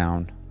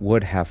shutdown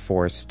would have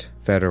forced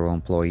federal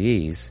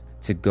employees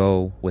to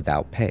go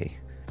without pay.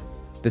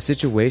 The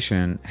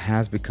situation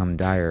has become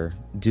dire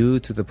due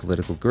to the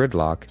political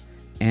gridlock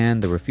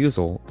and the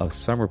refusal of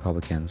some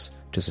Republicans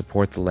to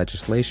support the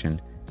legislation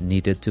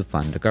needed to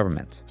fund the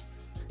government.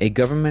 A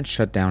government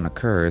shutdown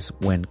occurs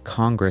when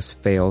Congress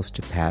fails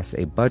to pass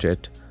a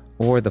budget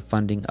or the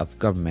funding of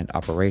government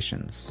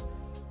operations.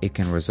 It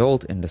can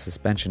result in the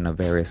suspension of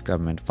various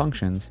government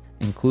functions,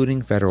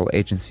 including federal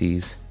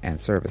agencies and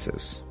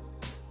services.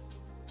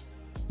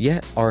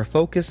 Yet, our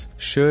focus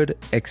should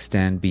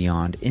extend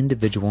beyond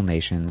individual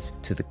nations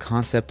to the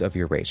concept of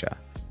Eurasia,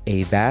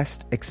 a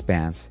vast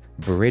expanse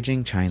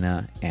bridging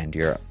China and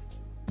Europe.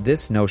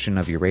 This notion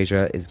of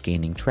Eurasia is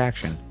gaining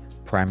traction,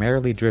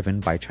 primarily driven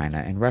by China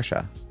and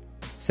Russia.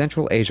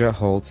 Central Asia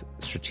holds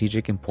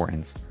strategic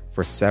importance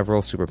for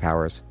several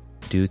superpowers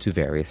due to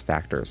various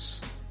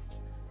factors.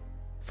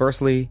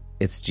 Firstly,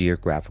 its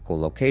geographical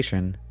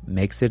location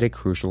makes it a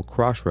crucial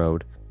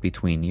crossroad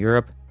between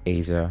Europe,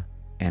 Asia,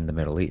 and the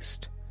Middle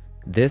East.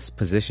 This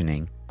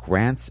positioning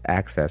grants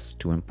access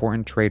to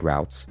important trade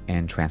routes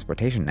and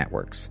transportation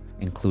networks,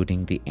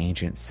 including the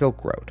ancient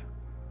Silk Road.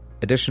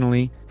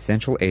 Additionally,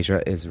 Central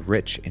Asia is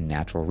rich in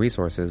natural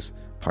resources,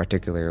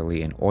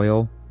 particularly in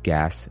oil,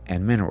 gas,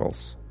 and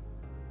minerals.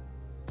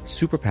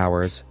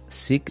 Superpowers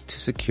seek to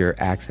secure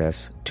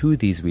access to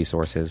these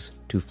resources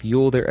to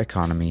fuel their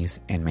economies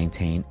and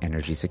maintain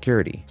energy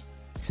security.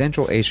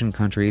 Central Asian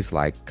countries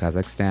like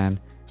Kazakhstan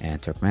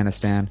and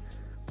Turkmenistan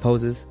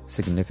poses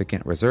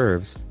significant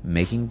reserves,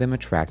 making them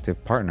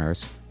attractive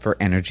partners for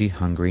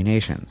energy-hungry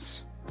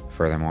nations.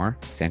 Furthermore,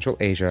 Central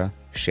Asia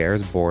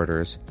shares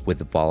borders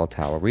with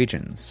volatile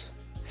regions,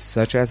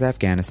 such as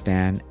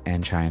Afghanistan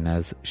and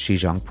China's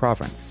Xinjiang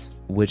province,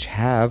 which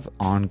have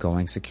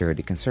ongoing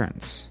security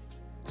concerns.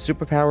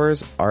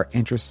 Superpowers are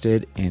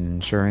interested in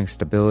ensuring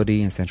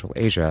stability in Central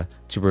Asia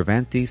to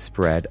prevent the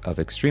spread of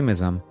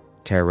extremism,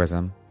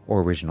 terrorism,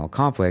 or regional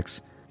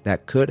conflicts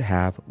that could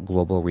have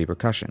global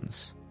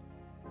repercussions.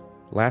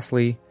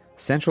 Lastly,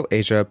 Central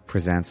Asia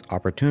presents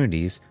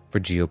opportunities for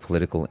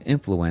geopolitical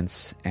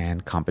influence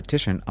and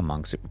competition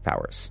among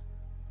superpowers.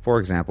 For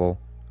example,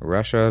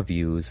 Russia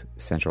views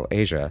Central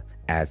Asia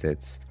as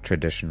its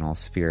traditional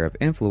sphere of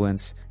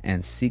influence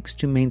and seeks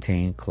to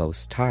maintain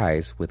close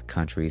ties with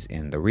countries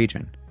in the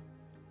region.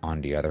 On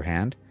the other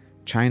hand,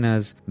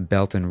 China's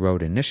Belt and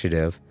Road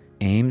Initiative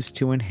aims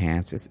to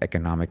enhance its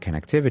economic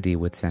connectivity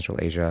with Central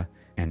Asia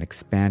and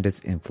expand its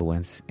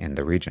influence in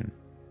the region.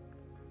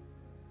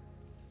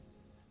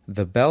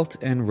 The Belt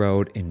and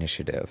Road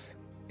Initiative,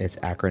 its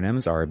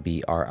acronyms are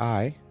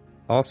BRI,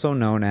 also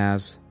known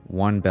as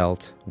One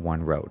Belt,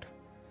 One Road.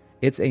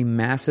 It's a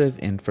massive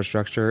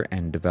infrastructure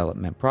and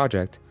development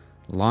project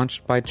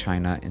launched by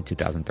China in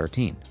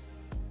 2013.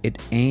 It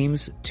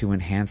aims to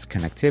enhance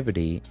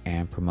connectivity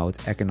and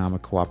promote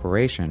economic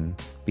cooperation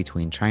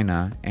between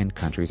China and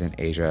countries in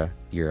Asia,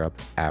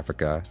 Europe,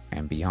 Africa,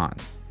 and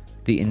beyond.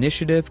 The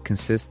initiative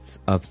consists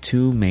of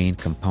two main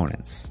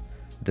components: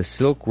 the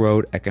Silk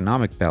Road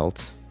Economic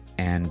Belt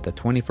and the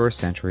 21st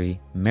Century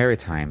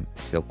Maritime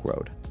Silk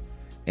Road.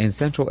 In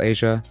Central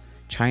Asia,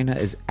 China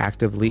is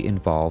actively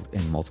involved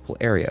in multiple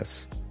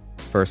areas.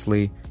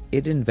 Firstly,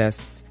 it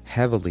invests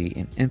heavily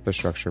in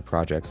infrastructure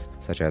projects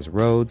such as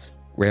roads,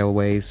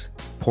 railways,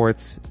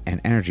 ports,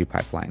 and energy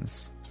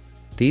pipelines.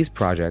 These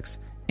projects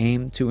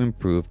aim to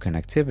improve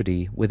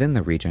connectivity within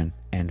the region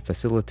and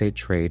facilitate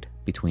trade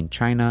between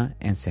China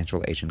and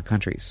Central Asian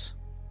countries.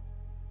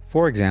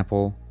 For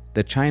example,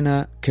 the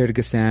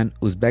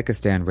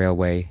China-Kyrgyzstan-Uzbekistan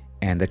Railway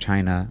and the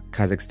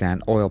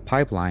China-Kazakhstan Oil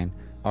Pipeline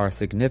are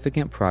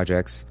significant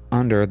projects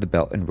under the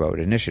Belt and Road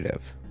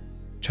Initiative.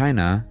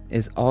 China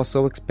is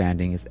also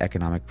expanding its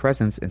economic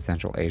presence in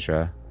Central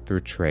Asia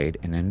through trade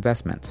and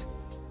investment.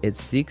 It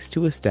seeks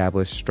to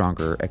establish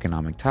stronger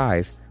economic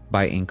ties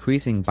by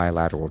increasing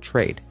bilateral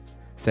trade,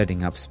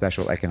 setting up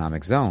special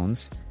economic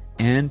zones,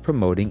 and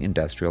promoting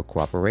industrial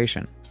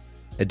cooperation.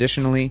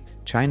 Additionally,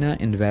 China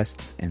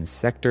invests in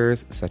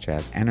sectors such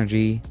as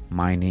energy,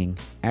 mining,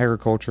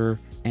 agriculture,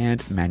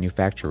 and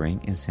manufacturing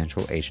in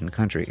Central Asian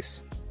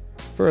countries.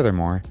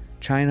 Furthermore,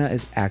 China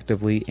is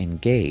actively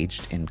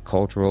engaged in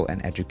cultural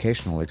and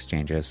educational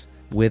exchanges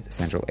with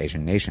Central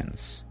Asian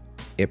nations.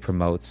 It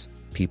promotes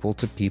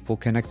people-to-people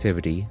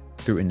connectivity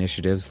through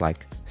initiatives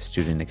like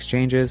student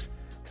exchanges,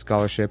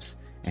 scholarships,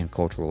 and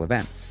cultural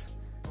events.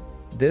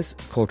 This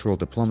cultural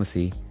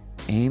diplomacy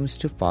aims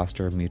to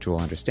foster mutual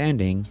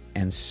understanding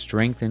and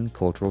strengthen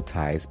cultural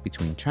ties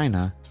between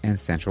China and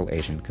Central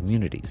Asian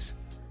communities.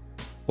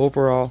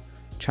 Overall,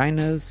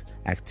 China's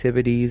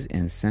activities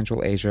in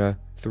Central Asia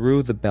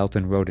through the Belt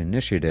and Road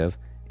Initiative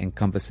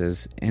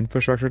encompasses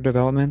infrastructure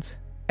development,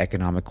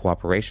 economic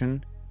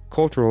cooperation,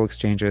 cultural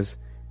exchanges,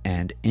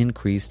 and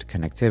increased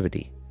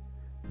connectivity.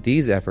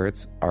 These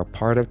efforts are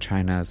part of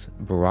China's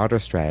broader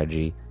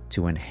strategy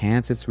to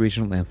enhance its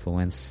regional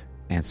influence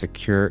and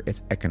secure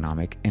its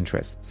economic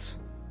interests.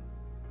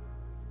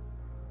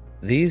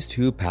 These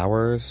two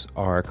powers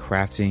are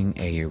crafting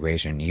a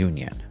Eurasian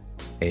Union.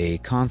 a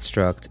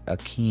construct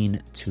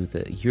akin to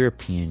the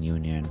European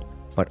Union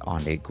but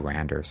on a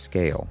grander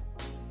scale.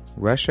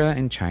 Russia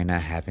and China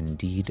have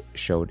indeed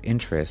showed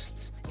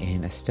interests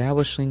in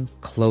establishing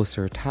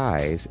closer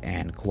ties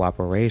and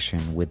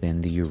cooperation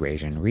within the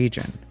Eurasian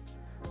region.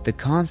 The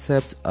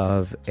concept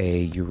of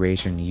a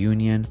Eurasian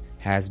Union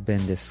has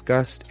been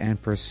discussed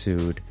and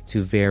pursued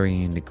to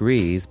varying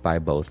degrees by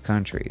both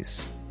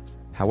countries.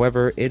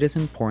 However, it is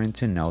important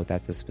to note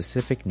that the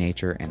specific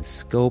nature and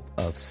scope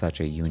of such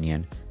a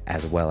union,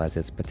 as well as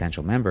its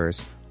potential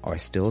members, are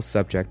still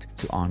subject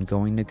to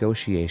ongoing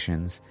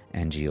negotiations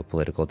and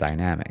geopolitical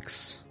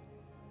dynamics.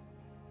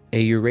 A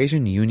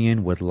Eurasian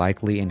Union would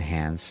likely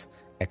enhance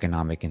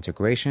economic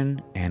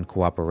integration and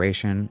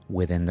cooperation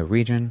within the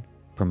region,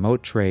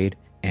 promote trade,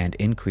 and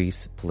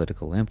increase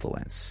political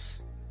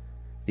influence.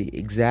 The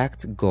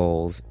exact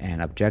goals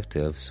and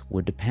objectives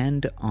would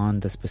depend on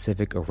the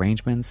specific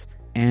arrangements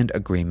and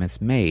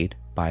agreements made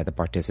by the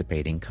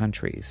participating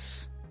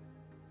countries.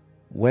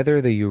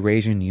 Whether the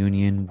Eurasian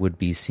Union would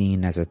be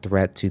seen as a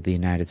threat to the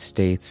United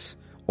States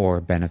or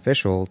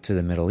beneficial to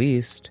the Middle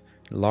East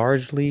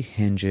largely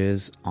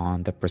hinges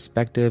on the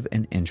perspective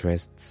and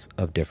interests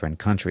of different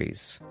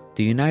countries.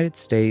 The United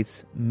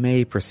States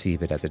may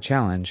perceive it as a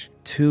challenge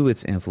to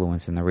its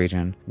influence in the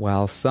region,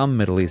 while some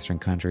Middle Eastern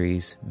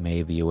countries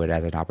may view it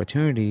as an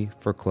opportunity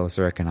for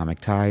closer economic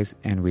ties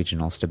and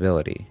regional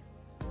stability.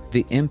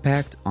 The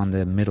impact on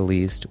the Middle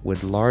East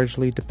would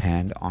largely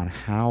depend on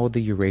how the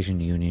Eurasian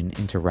Union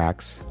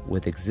interacts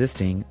with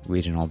existing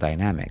regional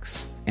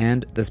dynamics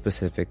and the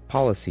specific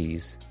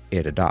policies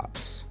it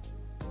adopts.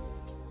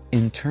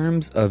 In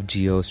terms of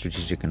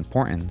geostrategic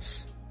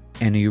importance,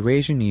 an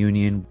Eurasian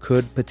Union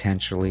could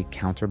potentially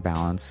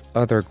counterbalance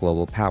other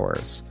global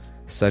powers,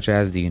 such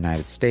as the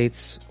United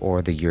States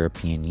or the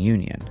European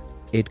Union.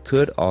 It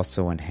could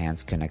also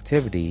enhance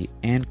connectivity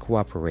and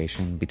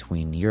cooperation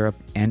between Europe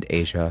and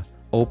Asia,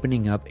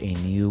 opening up a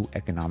new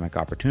economic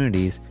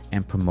opportunities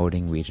and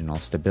promoting regional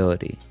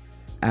stability.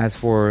 As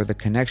for the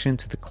connection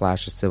to the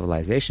Clash of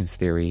Civilizations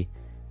theory,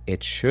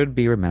 it should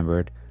be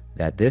remembered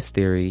that this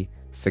theory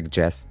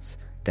suggests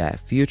that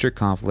future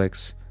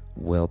conflicts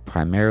will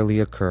primarily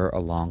occur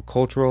along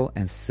cultural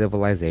and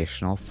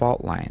civilizational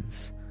fault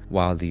lines.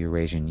 While the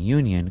Eurasian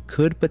Union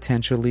could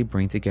potentially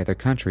bring together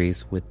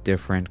countries with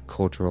different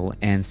cultural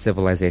and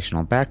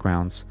civilizational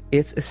backgrounds,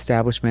 its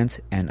establishment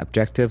and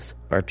objectives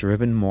are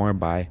driven more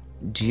by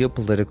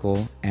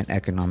geopolitical and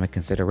economic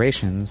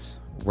considerations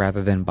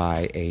rather than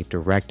by a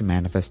direct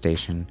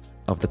manifestation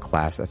of the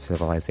Clash of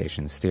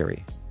Civilizations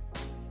theory.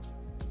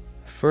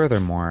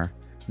 Furthermore,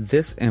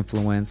 this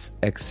influence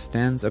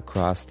extends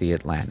across the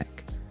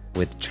Atlantic,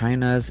 with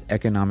China's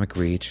economic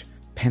reach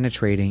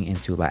penetrating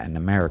into Latin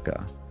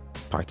America,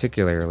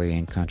 particularly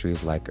in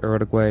countries like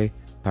Uruguay,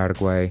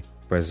 Paraguay,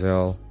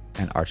 Brazil,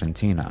 and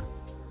Argentina.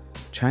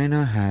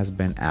 China has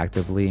been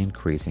actively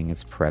increasing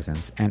its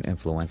presence and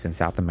influence in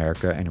South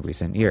America in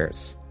recent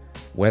years.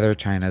 Whether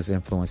China's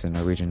influence in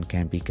the region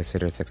can be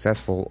considered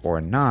successful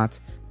or not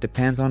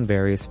depends on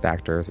various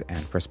factors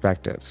and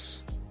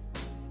perspectives.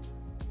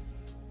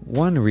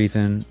 One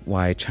reason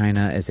why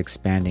China is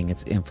expanding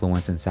its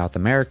influence in South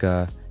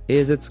America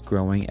is its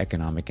growing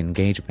economic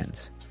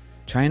engagement.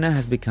 China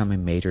has become a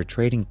major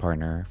trading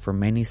partner for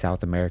many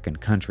South American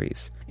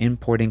countries,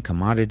 importing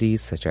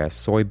commodities such as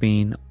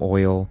soybean,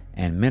 oil,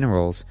 and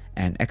minerals,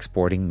 and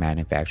exporting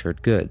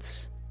manufactured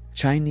goods.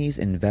 Chinese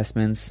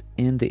investments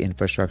in the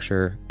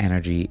infrastructure,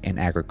 energy, and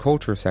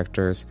agriculture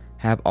sectors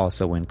have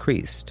also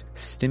increased,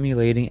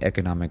 stimulating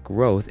economic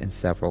growth in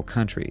several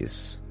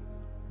countries.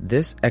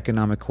 This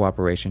economic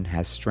cooperation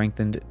has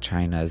strengthened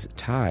China's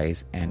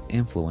ties and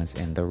influence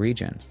in the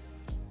region.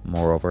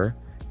 Moreover,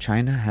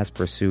 China has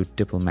pursued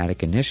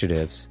diplomatic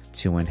initiatives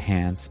to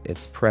enhance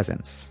its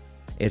presence.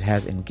 It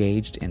has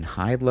engaged in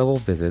high-level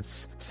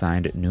visits,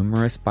 signed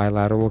numerous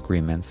bilateral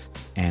agreements,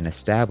 and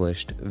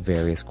established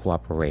various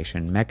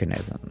cooperation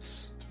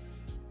mechanisms.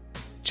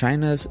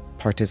 China's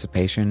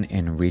participation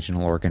in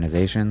regional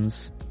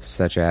organizations,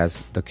 such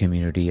as the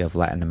Community of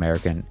Latin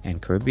American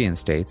and Caribbean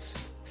States,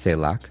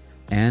 CELAC,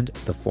 and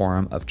the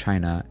Forum of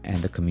China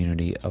and the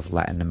Community of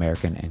Latin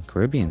American and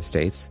Caribbean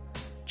States,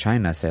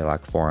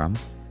 China-CELAC Forum,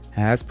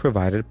 has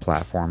provided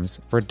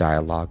platforms for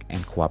dialogue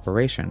and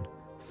cooperation,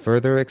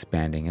 further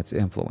expanding its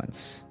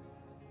influence.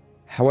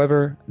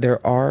 However,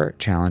 there are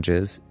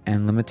challenges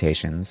and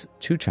limitations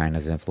to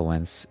China's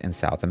influence in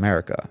South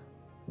America.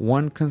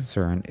 One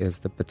concern is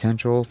the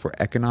potential for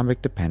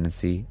economic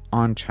dependency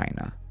on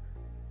China.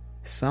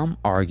 Some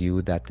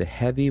argue that the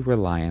heavy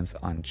reliance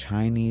on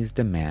Chinese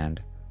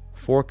demand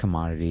for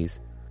commodities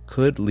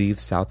could leave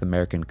South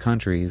American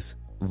countries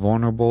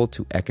vulnerable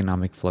to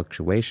economic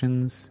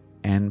fluctuations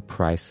and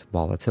price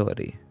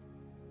volatility.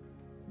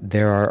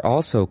 There are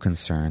also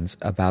concerns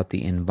about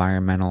the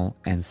environmental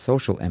and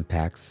social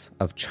impacts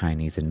of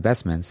Chinese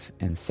investments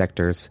in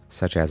sectors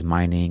such as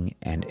mining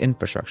and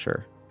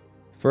infrastructure.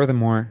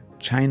 Furthermore,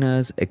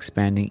 China's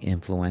expanding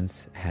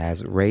influence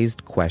has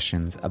raised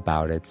questions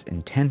about its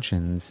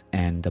intentions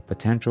and the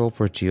potential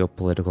for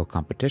geopolitical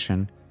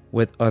competition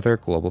with other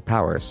global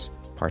powers,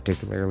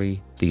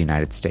 particularly the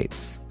United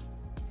States.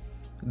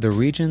 The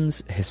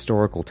region's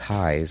historical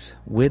ties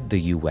with the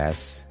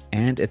U.S.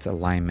 and its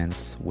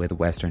alignments with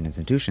Western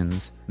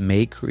institutions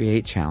may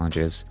create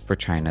challenges for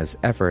China's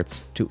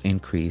efforts to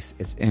increase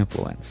its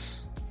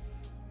influence.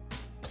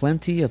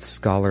 Plenty of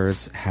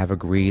scholars have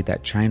agreed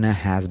that China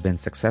has been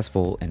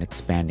successful in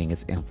expanding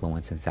its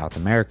influence in South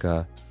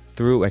America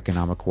through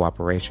economic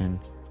cooperation,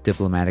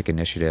 diplomatic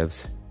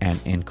initiatives, and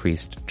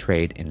increased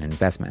trade and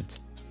investment.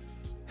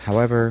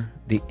 However,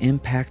 the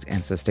impact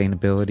and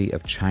sustainability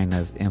of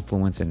China's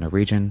influence in the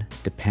region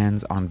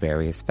depends on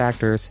various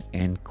factors,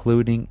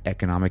 including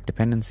economic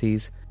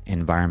dependencies,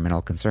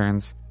 environmental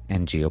concerns,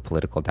 and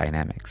geopolitical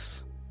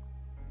dynamics.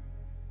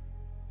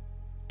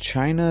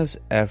 China's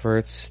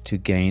efforts to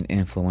gain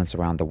influence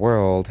around the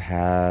world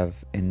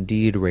have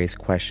indeed raised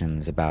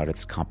questions about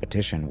its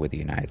competition with the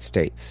United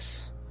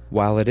States.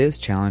 While it is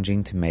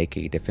challenging to make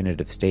a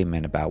definitive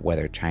statement about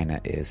whether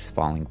China is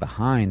falling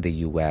behind the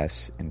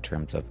U.S. in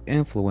terms of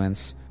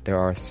influence, there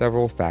are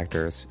several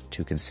factors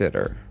to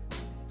consider.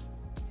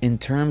 In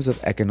terms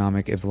of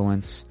economic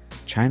influence,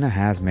 China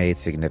has made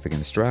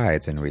significant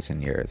strides in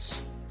recent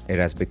years. It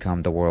has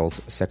become the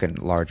world's second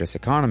largest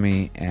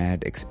economy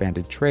and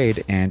expanded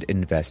trade and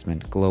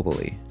investment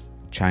globally.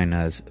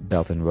 China's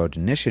Belt and Road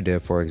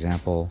Initiative, for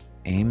example,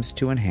 aims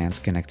to enhance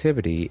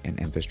connectivity and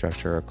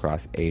infrastructure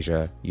across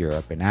Asia,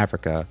 Europe, and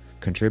Africa,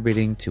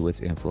 contributing to its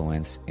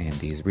influence in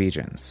these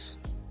regions.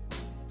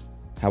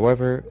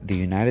 However, the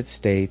United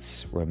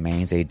States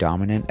remains a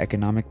dominant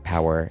economic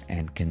power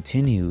and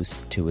continues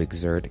to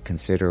exert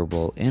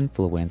considerable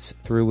influence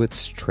through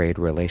its trade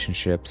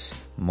relationships,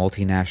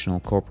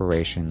 multinational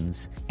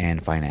corporations,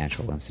 and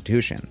financial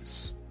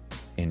institutions.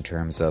 In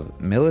terms of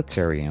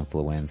military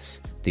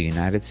influence, the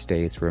United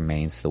States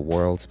remains the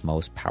world's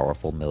most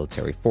powerful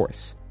military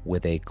force,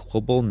 with a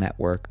global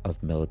network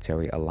of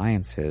military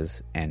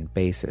alliances and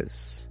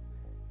bases.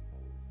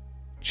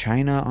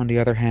 China, on the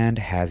other hand,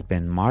 has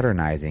been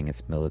modernizing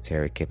its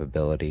military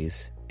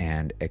capabilities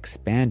and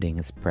expanding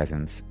its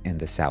presence in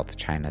the South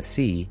China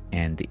Sea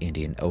and the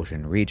Indian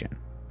Ocean region.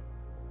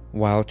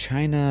 While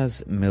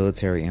China's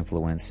military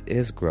influence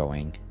is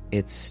growing,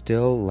 it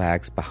still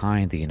lags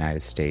behind the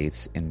United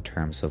States in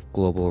terms of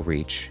global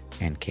reach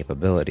and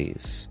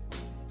capabilities.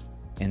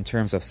 In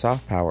terms of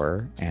soft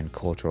power and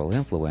cultural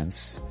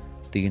influence,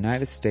 the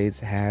United States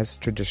has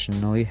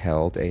traditionally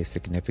held a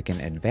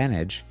significant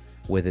advantage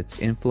with its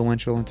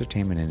influential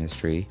entertainment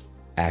industry,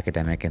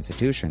 academic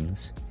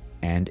institutions,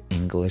 and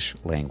English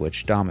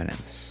language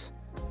dominance.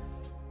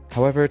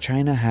 However,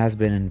 China has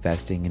been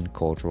investing in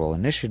cultural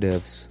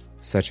initiatives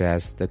such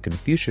as the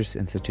Confucius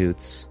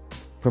Institutes,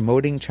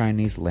 promoting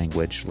Chinese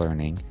language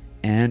learning,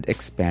 and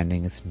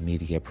expanding its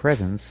media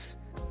presence,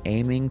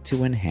 aiming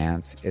to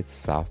enhance its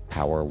soft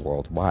power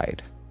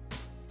worldwide.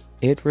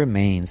 It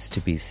remains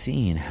to be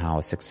seen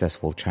how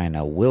successful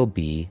China will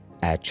be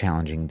at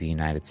challenging the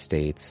United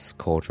States'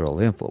 cultural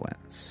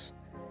influence.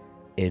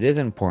 It is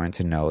important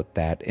to note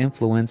that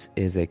influence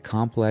is a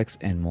complex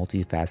and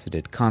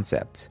multifaceted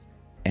concept,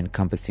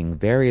 encompassing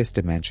various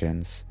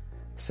dimensions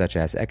such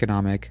as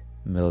economic,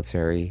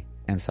 military,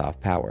 and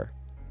soft power.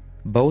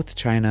 Both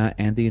China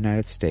and the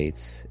United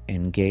States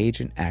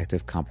engage in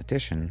active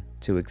competition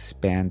to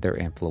expand their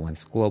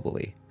influence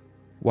globally.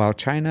 While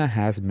China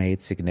has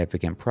made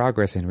significant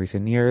progress in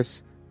recent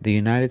years, the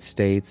United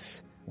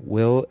States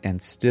will and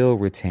still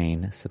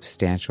retain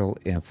substantial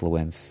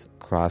influence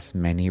across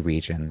many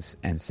regions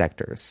and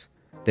sectors.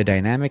 The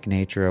dynamic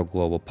nature of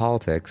global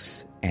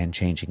politics and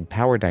changing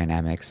power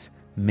dynamics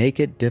make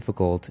it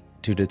difficult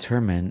to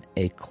determine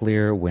a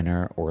clear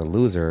winner or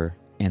loser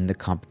in the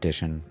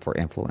competition for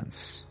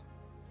influence.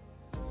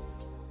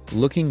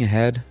 Looking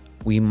ahead,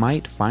 we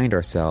might find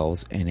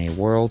ourselves in a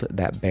world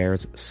that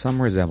bears some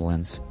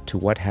resemblance to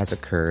what has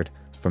occurred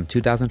from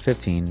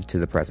 2015 to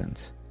the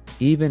present,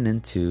 even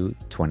into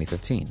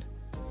 2015.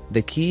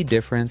 The key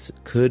difference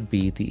could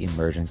be the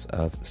emergence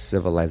of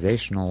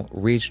civilizational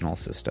regional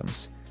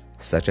systems,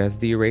 such as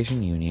the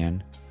Eurasian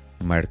Union,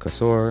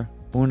 Mercosur,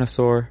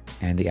 UNASUR,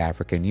 and the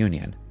African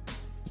Union.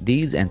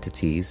 These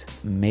entities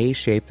may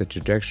shape the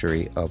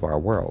trajectory of our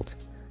world,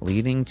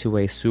 leading to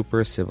a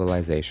super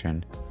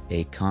civilization,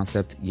 a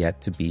concept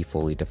yet to be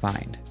fully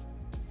defined.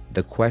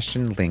 The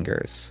question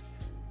lingers: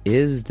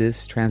 is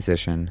this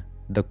transition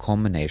the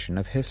culmination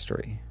of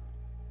history?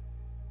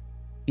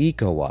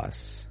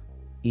 ECOWAS,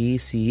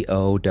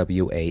 ECOWAS,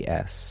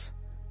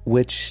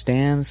 which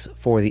stands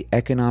for the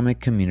Economic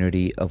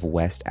Community of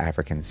West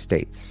African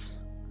States.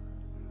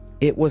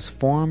 It was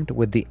formed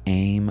with the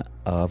aim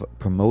of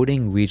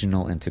promoting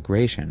regional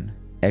integration,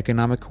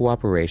 economic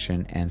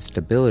cooperation, and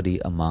stability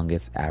among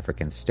its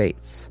African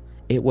states.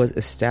 It was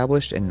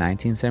established in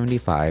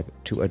 1975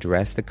 to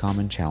address the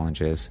common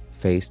challenges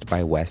faced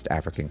by West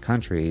African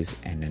countries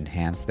and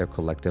enhance their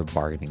collective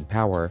bargaining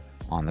power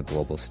on the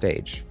global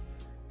stage.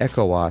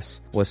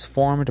 ECOWAS was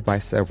formed by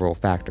several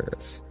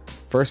factors.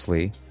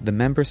 Firstly, the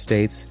member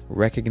states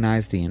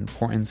recognized the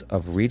importance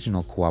of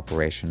regional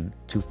cooperation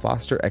to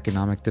foster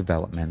economic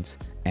development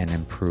and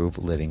improve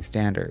living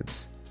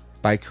standards.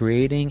 By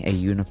creating a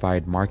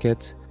unified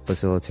market,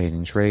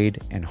 facilitating trade,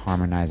 and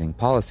harmonizing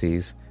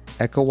policies,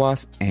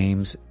 ECOWAS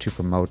aims to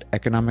promote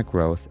economic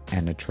growth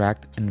and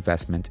attract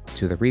investment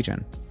to the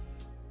region.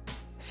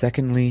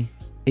 Secondly,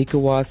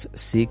 ECOWAS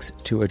seeks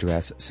to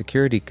address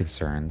security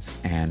concerns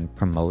and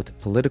promote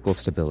political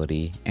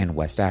stability in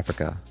West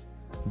Africa.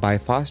 By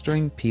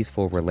fostering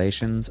peaceful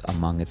relations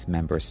among its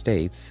member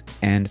states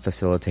and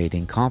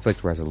facilitating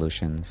conflict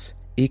resolutions,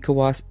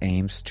 ECOWAS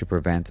aims to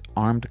prevent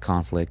armed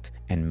conflict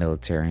and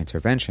military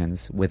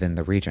interventions within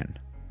the region.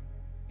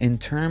 In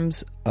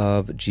terms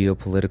of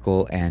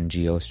geopolitical and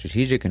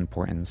geostrategic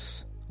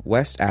importance,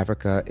 West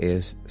Africa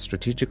is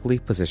strategically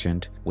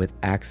positioned with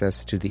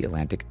access to the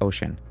Atlantic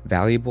Ocean,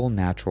 valuable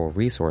natural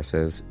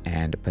resources,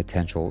 and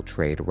potential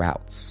trade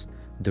routes.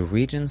 The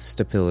region's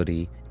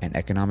stability and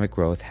economic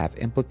growth have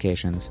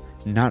implications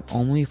not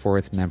only for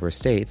its member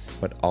states,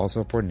 but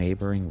also for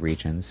neighboring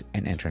regions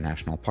and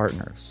international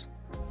partners.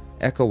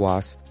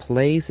 ECOWAS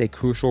plays a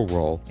crucial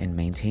role in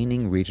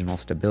maintaining regional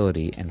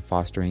stability and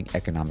fostering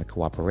economic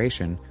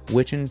cooperation,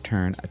 which in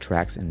turn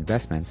attracts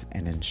investments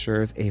and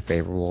ensures a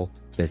favorable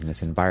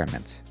business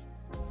environment.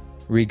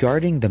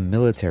 Regarding the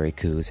military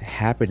coups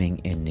happening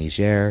in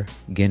Niger,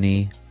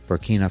 Guinea,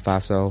 Burkina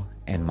Faso,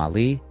 and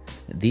Mali,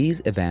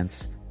 these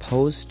events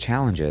pose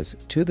challenges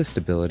to the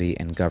stability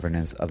and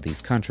governance of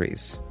these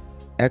countries.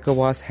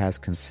 ECOWAS has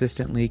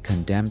consistently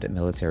condemned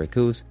military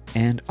coups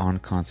and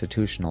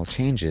unconstitutional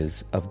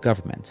changes of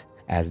government,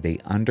 as they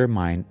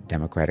undermine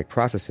democratic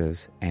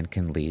processes and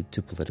can lead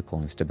to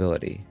political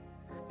instability.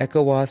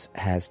 ECOWAS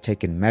has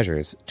taken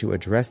measures to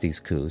address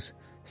these coups,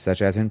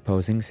 such as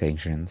imposing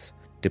sanctions,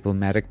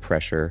 diplomatic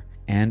pressure,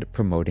 and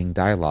promoting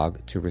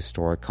dialogue to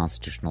restore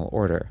constitutional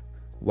order.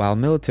 While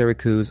military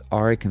coups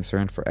are a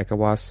concern for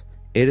ECOWAS,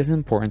 it is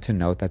important to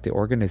note that the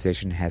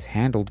organization has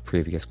handled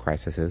previous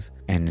crises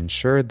and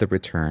ensured the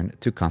return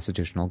to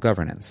constitutional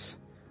governance.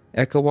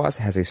 ECOWAS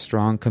has a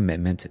strong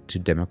commitment to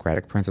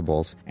democratic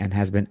principles and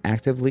has been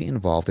actively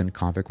involved in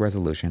conflict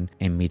resolution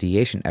and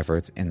mediation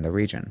efforts in the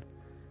region.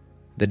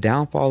 The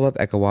downfall of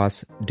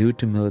ECOWAS due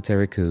to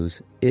military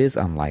coups is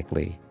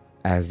unlikely,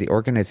 as the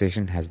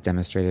organization has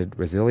demonstrated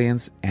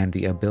resilience and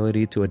the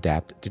ability to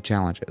adapt to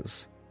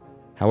challenges.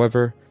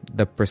 However,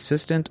 the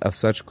persistence of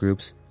such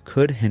groups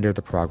could hinder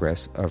the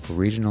progress of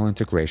regional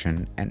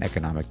integration and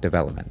economic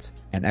development,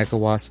 and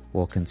ECOWAS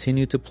will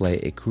continue to play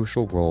a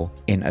crucial role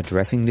in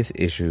addressing these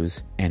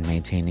issues and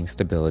maintaining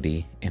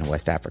stability in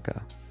West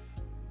Africa.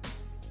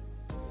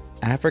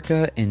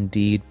 Africa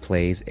indeed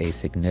plays a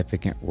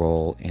significant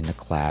role in the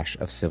clash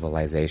of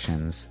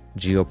civilizations,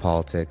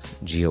 geopolitics,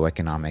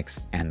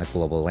 geoeconomics, and the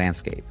global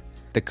landscape.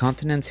 The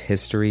continent's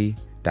history,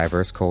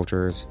 diverse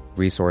cultures,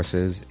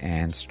 resources,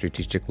 and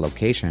strategic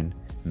location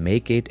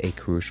make it a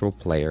crucial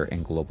player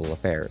in global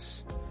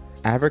affairs.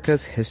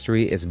 Africa's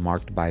history is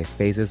marked by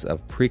phases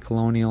of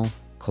pre-colonial,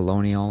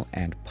 colonial,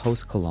 and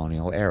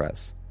post-colonial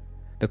eras.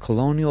 The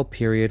colonial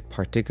period,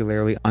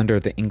 particularly under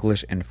the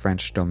English and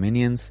French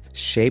dominions,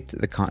 shaped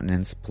the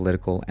continent's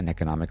political and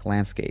economic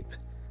landscape.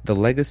 The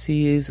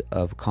legacies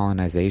of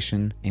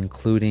colonization,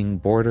 including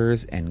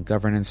borders and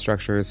governance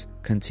structures,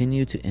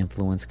 continue to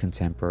influence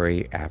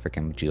contemporary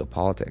African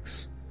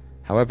geopolitics.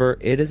 However,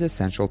 it is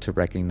essential to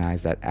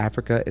recognize that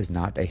Africa is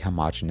not a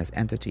homogeneous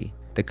entity.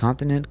 The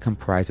continent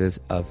comprises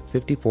of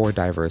 54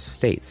 diverse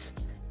states,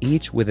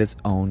 each with its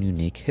own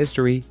unique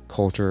history,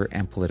 culture,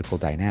 and political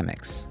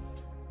dynamics.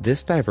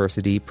 This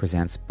diversity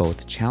presents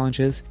both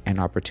challenges and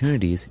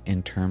opportunities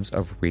in terms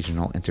of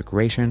regional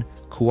integration,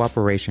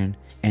 cooperation,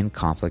 and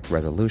conflict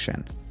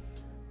resolution.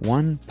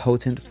 One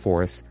potent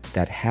force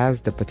that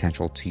has the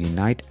potential to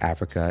unite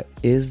Africa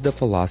is the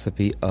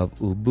philosophy of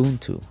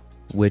Ubuntu,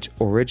 which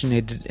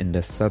originated in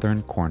the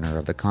southern corner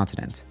of the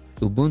continent.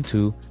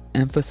 Ubuntu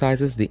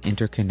emphasizes the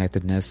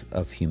interconnectedness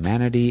of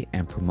humanity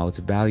and promotes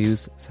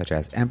values such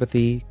as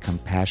empathy,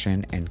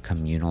 compassion, and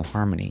communal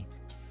harmony.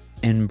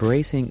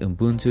 Embracing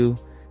Ubuntu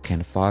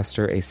can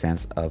foster a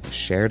sense of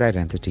shared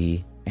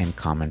identity and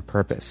common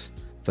purpose,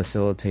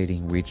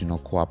 facilitating regional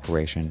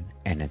cooperation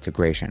and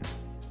integration.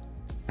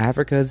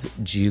 Africa's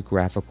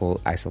geographical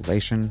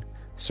isolation,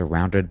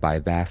 surrounded by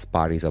vast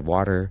bodies of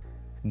water,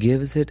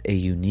 gives it a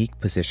unique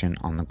position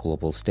on the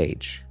global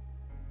stage.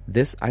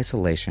 This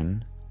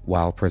isolation,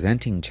 while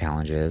presenting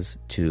challenges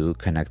to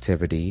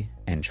connectivity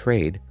and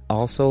trade,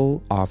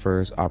 also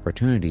offers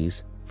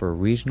opportunities for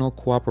regional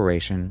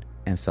cooperation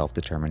and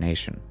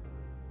self-determination.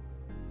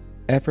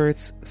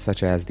 Efforts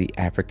such as the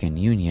African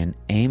Union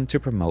aim to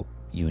promote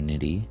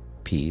unity,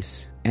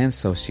 peace, and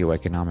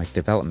socioeconomic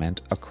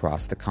development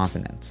across the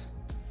continent.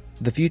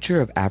 The future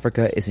of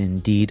Africa is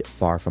indeed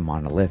far from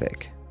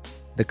monolithic.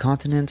 The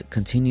continent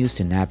continues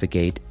to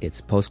navigate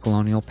its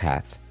post-colonial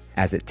path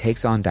as it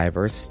takes on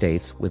diverse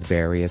states with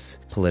various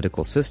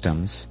political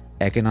systems,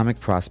 economic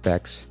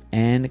prospects,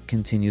 and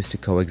continues to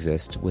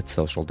coexist with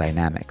social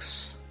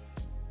dynamics.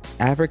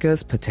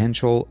 Africa's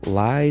potential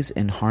lies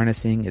in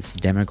harnessing its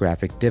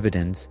demographic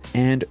dividends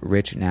and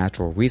rich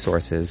natural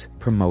resources,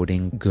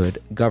 promoting good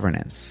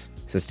governance,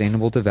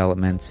 sustainable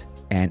development,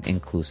 and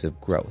inclusive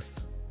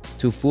growth.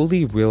 To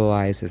fully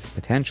realize its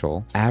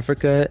potential,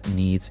 Africa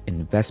needs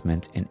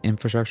investment in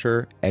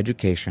infrastructure,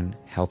 education,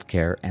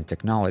 healthcare, and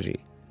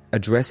technology.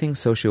 Addressing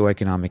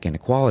socioeconomic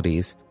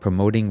inequalities,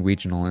 promoting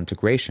regional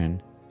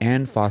integration,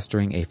 and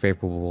fostering a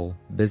favorable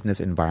business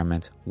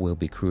environment will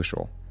be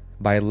crucial.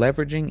 By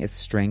leveraging its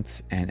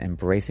strengths and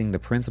embracing the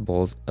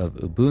principles of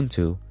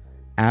Ubuntu,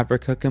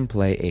 Africa can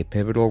play a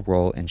pivotal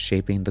role in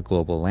shaping the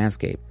global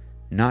landscape,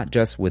 not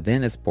just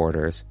within its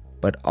borders,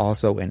 but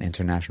also in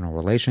international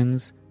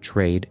relations,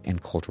 trade,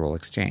 and cultural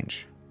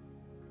exchange.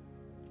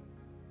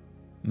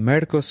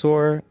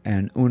 Mercosur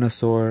and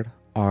UNASUR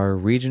are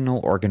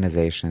regional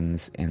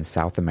organizations in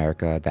South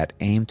America that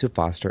aim to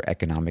foster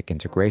economic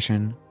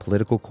integration,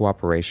 political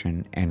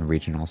cooperation, and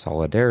regional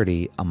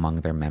solidarity among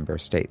their member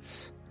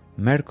states.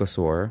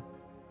 Mercosur,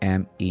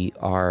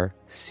 MERCOSUR,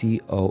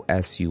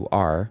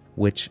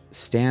 which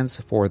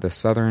stands for the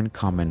Southern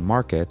Common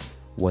Market,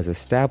 was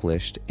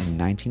established in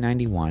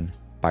 1991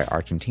 by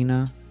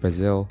Argentina,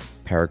 Brazil,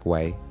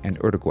 Paraguay, and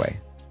Uruguay.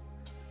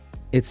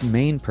 Its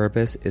main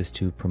purpose is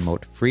to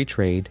promote free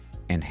trade,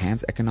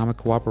 enhance economic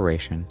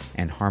cooperation,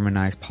 and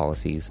harmonize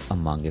policies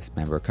among its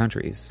member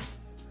countries.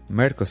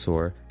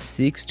 Mercosur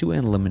seeks to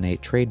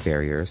eliminate trade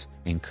barriers,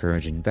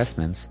 encourage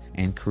investments,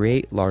 and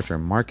create larger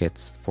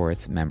markets for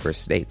its member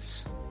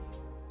states.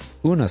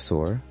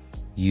 UNASUR,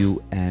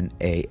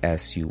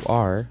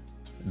 UNASUR,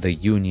 the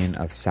Union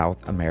of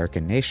South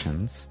American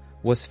Nations,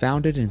 was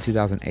founded in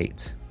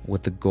 2008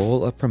 with the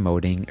goal of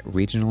promoting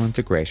regional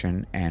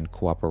integration and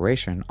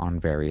cooperation on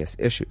various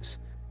issues,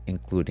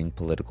 including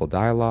political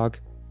dialogue,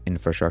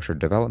 infrastructure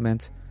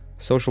development,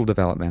 social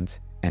development,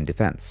 and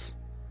defense.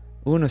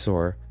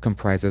 UNASUR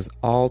comprises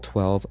all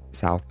 12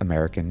 South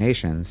American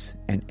nations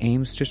and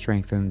aims to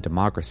strengthen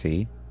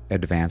democracy,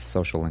 advance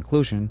social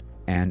inclusion,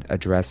 and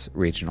address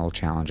regional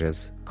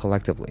challenges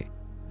collectively.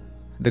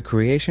 The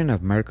creation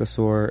of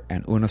Mercosur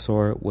and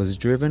UNASUR was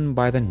driven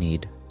by the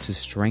need to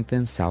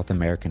strengthen South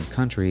American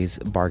countries'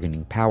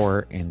 bargaining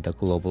power in the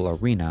global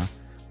arena,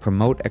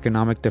 promote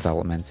economic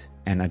development,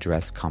 and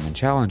address common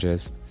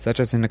challenges such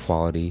as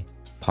inequality,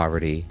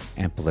 poverty,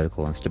 and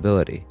political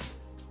instability.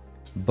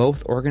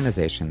 Both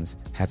organizations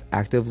have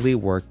actively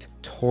worked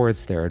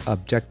towards their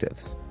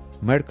objectives.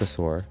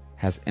 Mercosur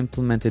has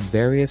implemented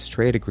various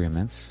trade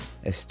agreements,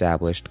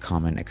 established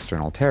common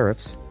external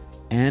tariffs,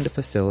 and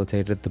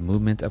facilitated the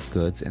movement of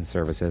goods and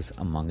services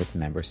among its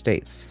member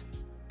states.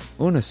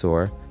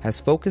 UNASUR has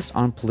focused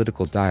on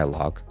political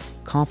dialogue,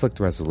 conflict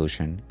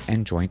resolution,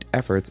 and joint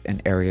efforts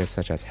in areas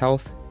such as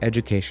health,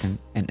 education,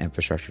 and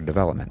infrastructure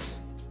development.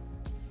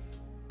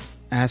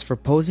 As for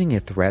posing a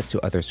threat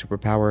to other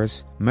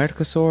superpowers,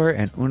 Mercosur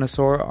and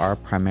UNASUR are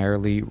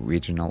primarily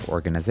regional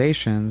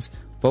organizations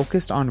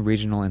focused on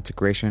regional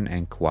integration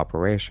and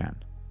cooperation.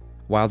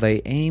 While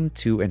they aim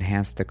to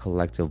enhance the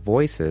collective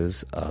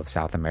voices of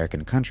South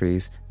American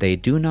countries, they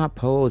do not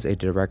pose a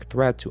direct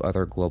threat to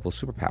other global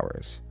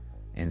superpowers.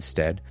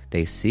 Instead,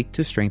 they seek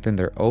to strengthen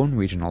their own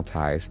regional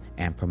ties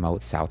and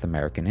promote South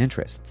American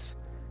interests.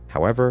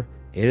 However,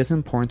 it is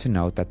important to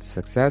note that the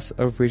success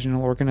of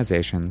regional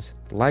organizations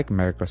like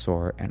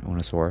Mercosur and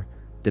UNASUR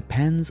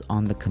depends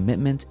on the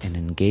commitment and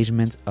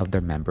engagement of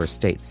their member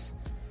states.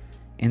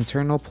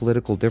 Internal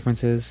political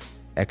differences,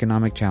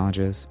 economic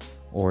challenges,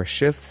 or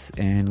shifts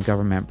in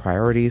government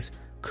priorities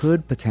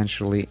could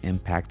potentially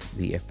impact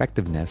the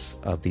effectiveness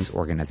of these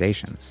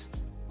organizations.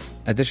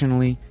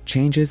 Additionally,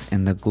 changes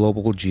in the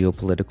global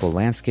geopolitical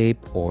landscape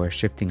or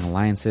shifting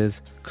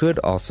alliances could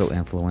also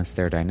influence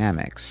their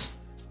dynamics.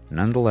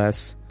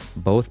 Nonetheless,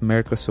 both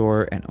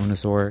Mercosur and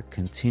UNASUR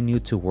continue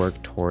to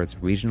work towards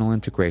regional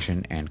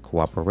integration and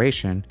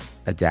cooperation,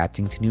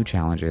 adapting to new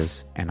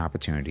challenges and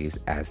opportunities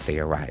as they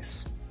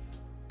arise.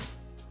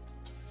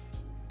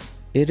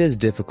 It is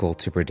difficult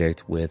to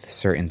predict with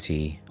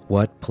certainty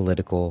what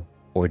political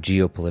or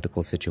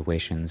geopolitical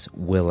situations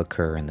will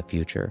occur in the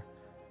future,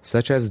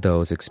 such as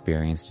those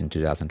experienced in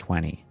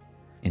 2020.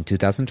 In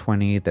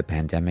 2020, the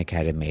pandemic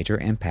had a major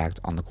impact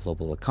on the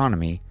global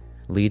economy,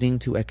 leading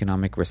to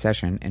economic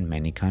recession in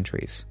many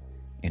countries.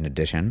 In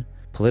addition,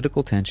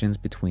 political tensions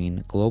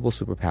between global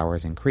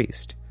superpowers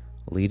increased,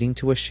 leading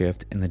to a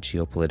shift in the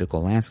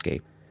geopolitical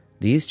landscape.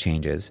 These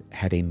changes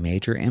had a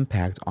major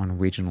impact on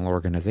regional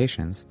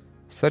organizations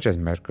such as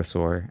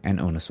Mercosur and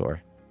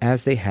UNASUR,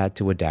 as they had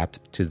to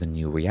adapt to the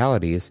new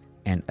realities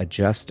and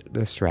adjust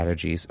their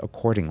strategies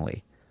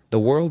accordingly. The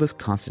world is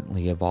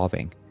constantly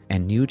evolving,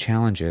 and new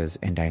challenges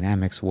and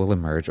dynamics will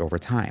emerge over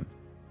time.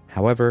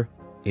 However,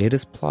 it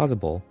is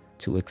plausible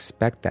to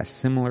expect that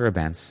similar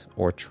events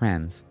or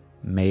trends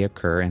may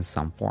occur in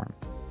some form.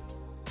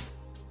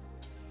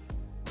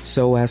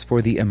 So as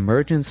for the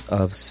emergence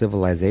of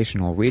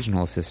civilizational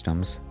regional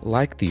systems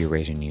like the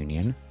Eurasian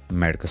Union,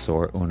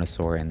 Mercosur,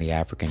 UNASUR, and the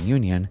African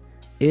Union,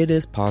 it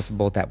is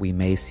possible that we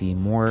may see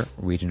more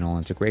regional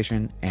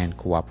integration and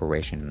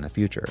cooperation in the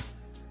future.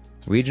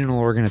 Regional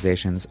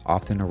organizations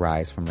often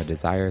arise from a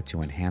desire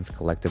to enhance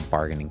collective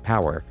bargaining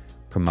power,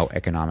 promote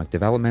economic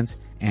development,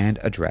 and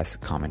address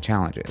common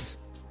challenges.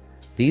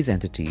 These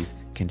entities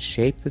can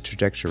shape the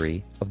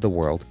trajectory of the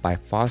world by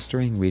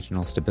fostering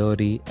regional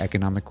stability,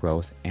 economic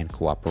growth, and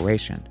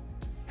cooperation.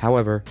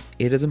 However,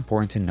 it is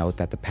important to note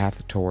that the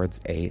path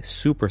towards a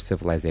super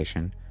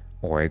civilization,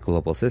 or a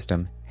global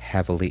system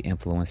heavily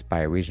influenced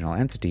by regional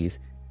entities,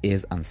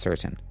 is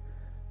uncertain.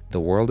 The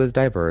world is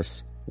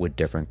diverse, with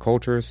different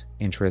cultures,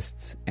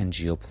 interests, and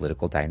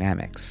geopolitical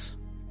dynamics.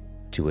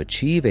 To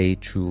achieve a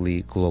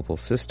truly global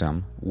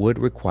system would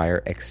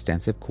require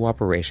extensive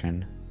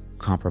cooperation,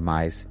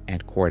 compromise,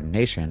 and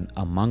coordination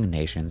among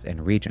nations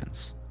and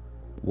regions.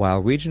 While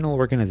regional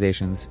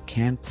organizations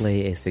can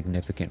play a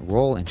significant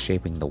role in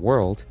shaping the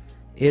world,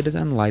 it is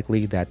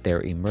unlikely that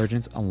their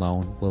emergence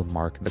alone will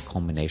mark the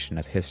culmination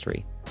of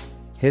history.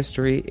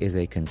 History is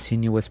a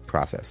continuous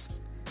process,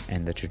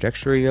 and the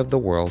trajectory of the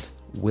world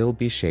will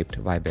be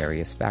shaped by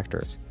various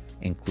factors,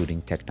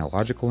 including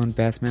technological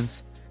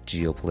advancements,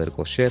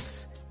 geopolitical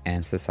shifts,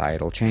 and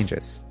societal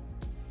changes.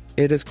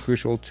 It is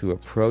crucial to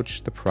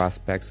approach the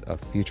prospects of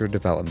future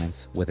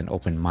developments with an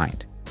open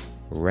mind,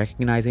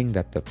 recognizing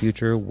that the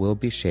future will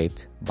be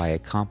shaped by a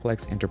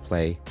complex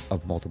interplay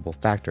of multiple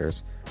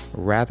factors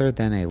rather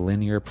than a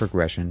linear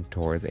progression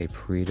towards a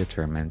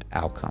predetermined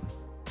outcome.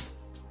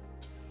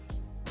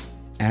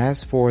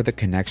 As for the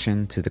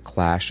connection to the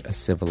Clash of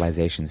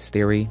Civilizations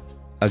theory,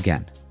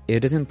 again,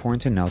 it is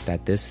important to note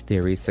that this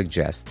theory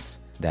suggests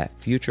that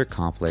future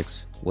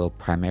conflicts will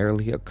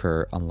primarily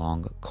occur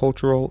along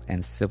cultural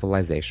and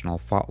civilizational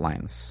fault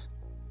lines.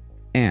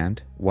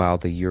 And while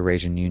the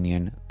Eurasian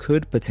Union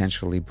could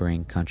potentially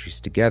bring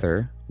countries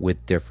together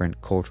with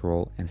different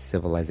cultural and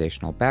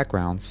civilizational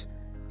backgrounds,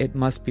 it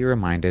must be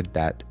reminded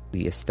that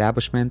the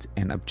establishment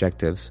and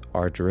objectives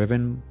are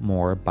driven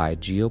more by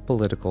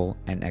geopolitical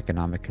and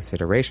economic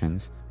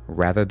considerations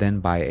rather than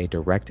by a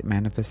direct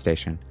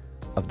manifestation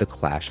of the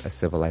Clash of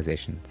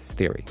Civilizations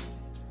theory.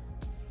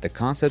 The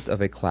concept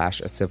of a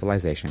clash of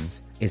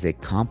civilizations is a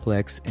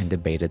complex and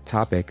debated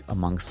topic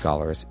among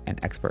scholars and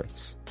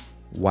experts.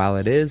 While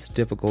it is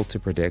difficult to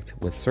predict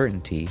with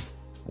certainty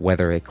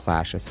whether a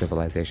clash of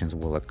civilizations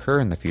will occur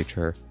in the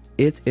future,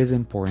 it is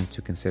important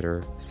to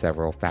consider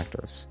several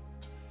factors.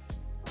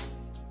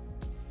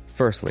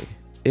 Firstly,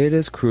 it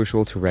is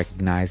crucial to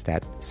recognize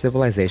that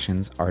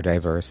civilizations are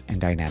diverse and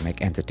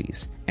dynamic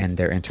entities, and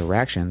their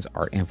interactions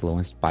are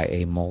influenced by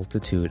a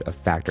multitude of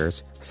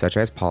factors such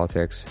as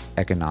politics,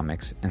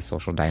 economics, and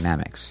social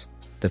dynamics.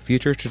 The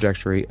future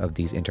trajectory of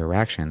these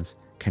interactions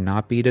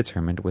cannot be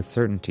determined with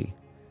certainty.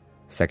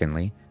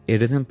 Secondly,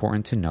 it is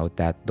important to note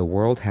that the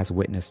world has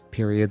witnessed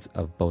periods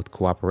of both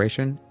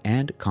cooperation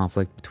and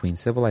conflict between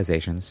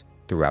civilizations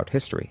throughout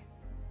history.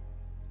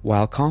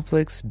 While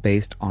conflicts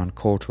based on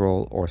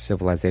cultural or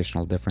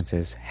civilizational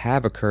differences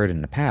have occurred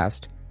in the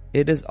past,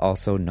 it is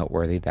also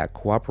noteworthy that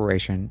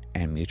cooperation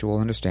and mutual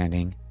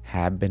understanding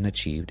have been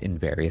achieved in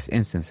various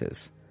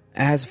instances.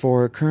 As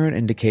for current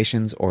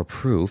indications or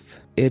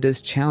proof, it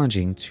is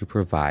challenging to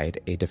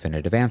provide a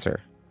definitive answer.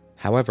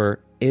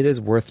 However, it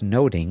is worth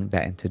noting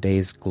that in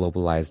today's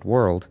globalized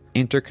world,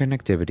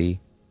 interconnectivity,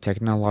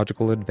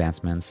 technological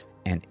advancements,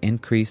 and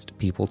increased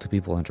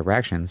people-to-people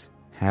interactions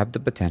have the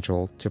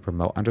potential to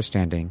promote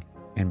understanding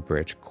and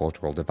bridge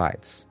cultural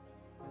divides.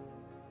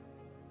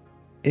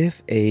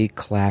 If a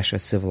clash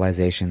of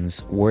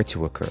civilizations were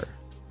to occur,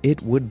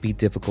 it would be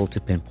difficult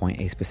to pinpoint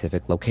a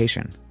specific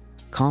location.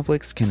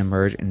 Conflicts can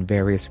emerge in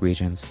various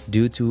regions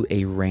due to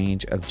a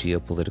range of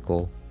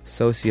geopolitical,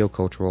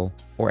 socio-cultural,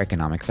 or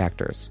economic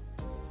factors.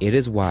 It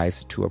is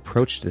wise to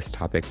approach this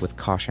topic with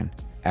caution,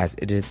 as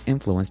it is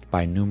influenced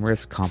by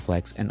numerous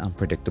complex and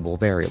unpredictable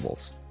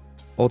variables.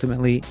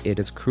 Ultimately, it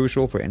is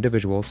crucial for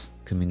individuals,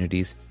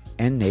 communities,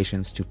 and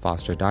nations to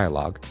foster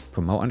dialogue,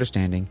 promote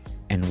understanding,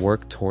 and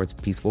work towards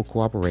peaceful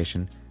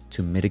cooperation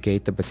to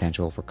mitigate the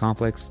potential for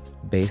conflicts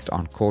based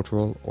on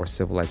cultural or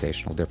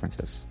civilizational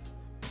differences.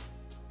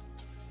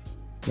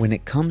 When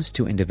it comes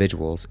to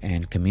individuals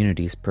and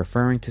communities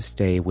preferring to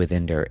stay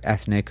within their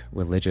ethnic,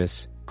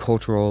 religious,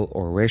 cultural,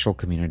 or racial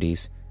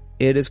communities,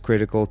 it is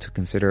critical to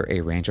consider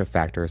a range of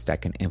factors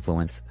that can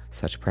influence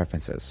such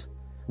preferences.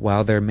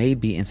 While there may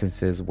be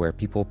instances where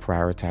people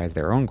prioritize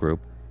their own group,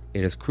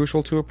 it is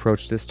crucial to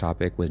approach this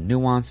topic with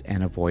nuance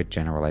and avoid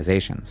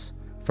generalizations.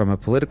 From a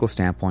political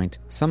standpoint,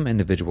 some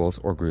individuals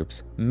or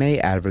groups may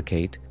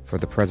advocate for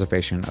the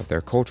preservation of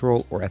their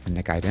cultural or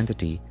ethnic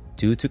identity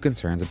due to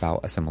concerns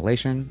about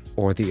assimilation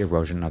or the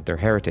erosion of their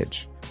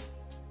heritage.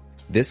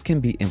 This can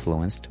be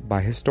influenced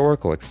by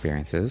historical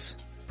experiences,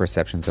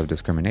 perceptions of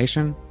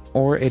discrimination,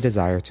 or a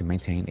desire to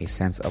maintain a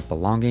sense of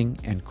belonging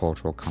and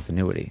cultural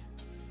continuity.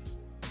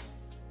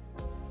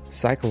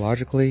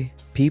 Psychologically,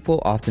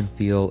 people often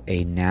feel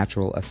a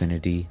natural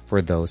affinity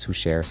for those who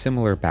share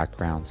similar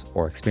backgrounds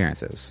or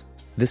experiences.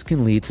 This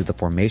can lead to the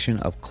formation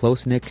of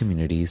close-knit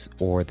communities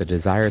or the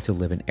desire to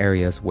live in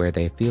areas where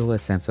they feel a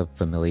sense of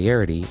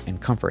familiarity and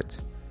comfort.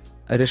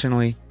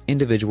 Additionally,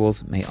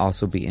 individuals may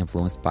also be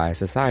influenced by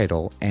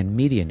societal and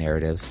media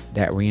narratives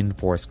that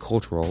reinforce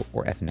cultural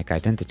or ethnic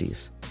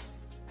identities.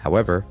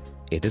 However,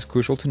 it is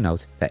crucial to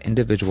note that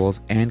individuals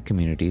and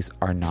communities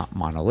are not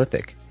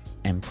monolithic.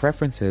 and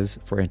preferences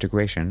for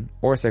integration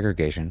or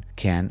segregation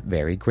can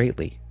vary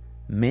greatly.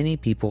 Many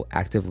people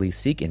actively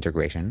seek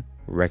integration,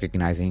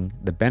 recognizing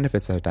the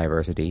benefits of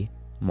diversity,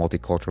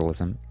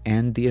 multiculturalism,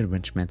 and the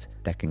enrichment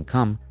that can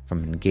come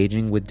from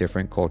engaging with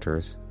different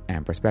cultures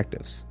and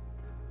perspectives.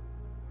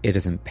 It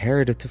is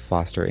imperative to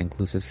foster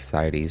inclusive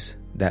societies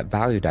that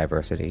value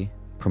diversity,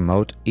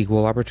 promote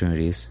equal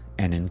opportunities,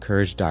 and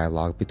encourage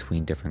dialogue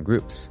between different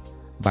groups.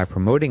 By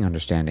promoting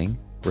understanding,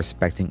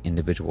 respecting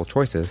individual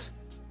choices,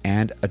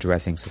 and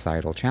addressing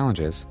societal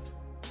challenges,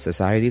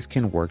 societies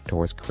can work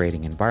towards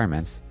creating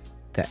environments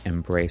that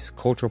embrace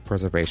cultural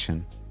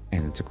preservation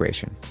and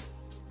integration.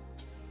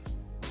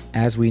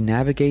 As we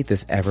navigate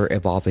this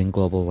ever-evolving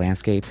global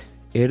landscape,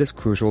 it is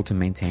crucial to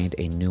maintain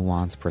a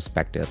nuanced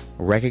perspective,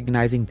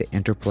 recognizing the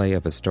interplay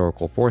of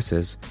historical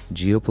forces,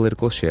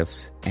 geopolitical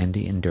shifts, and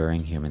the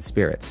enduring human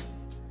spirit.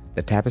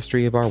 The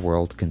tapestry of our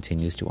world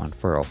continues to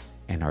unfurl,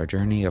 and our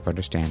journey of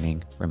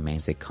understanding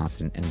remains a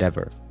constant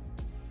endeavor.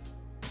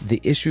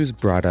 The issues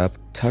brought up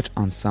touch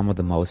on some of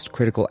the most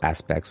critical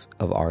aspects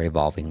of our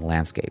evolving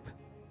landscape.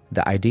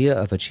 The idea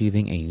of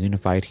achieving a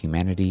unified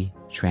humanity,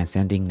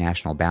 transcending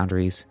national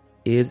boundaries,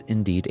 is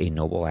indeed a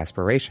noble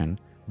aspiration,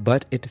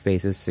 but it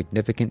faces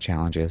significant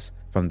challenges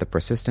from the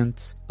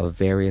persistence of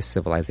various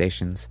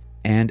civilizations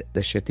and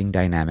the shifting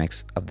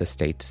dynamics of the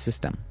state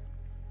system.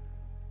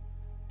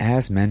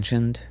 As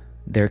mentioned,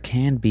 there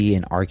can be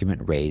an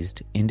argument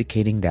raised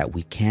indicating that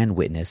we can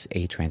witness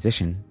a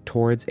transition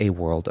towards a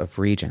world of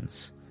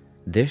regions.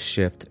 This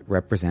shift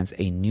represents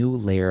a new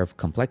layer of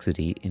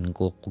complexity in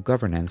global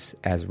governance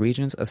as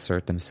regions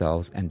assert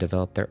themselves and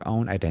develop their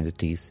own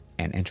identities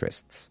and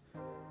interests.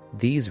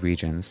 These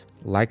regions,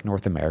 like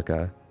North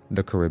America,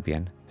 the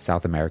Caribbean,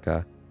 South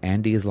America,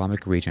 and the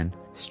Islamic region,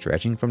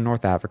 stretching from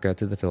North Africa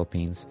to the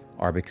Philippines,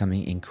 are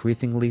becoming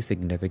increasingly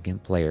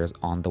significant players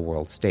on the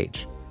world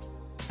stage.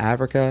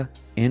 Africa,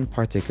 in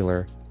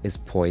particular, is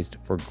poised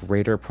for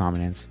greater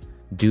prominence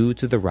due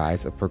to the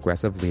rise of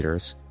progressive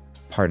leaders,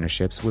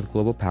 partnerships with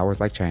global powers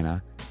like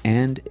China,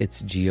 and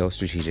its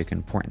geostrategic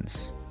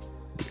importance.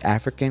 The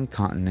African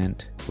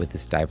continent, with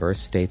its diverse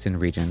states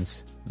and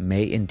regions,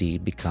 may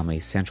indeed become a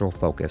central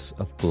focus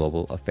of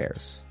global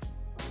affairs.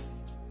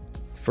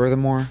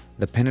 Furthermore,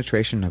 the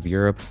penetration of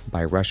Europe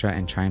by Russia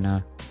and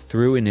China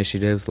through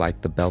initiatives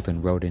like the Belt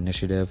and Road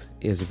Initiative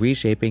is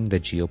reshaping the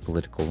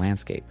geopolitical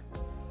landscape.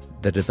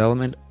 The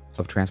development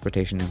of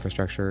transportation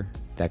infrastructure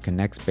that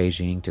connects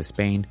Beijing to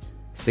Spain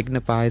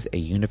signifies a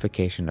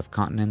unification of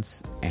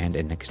continents and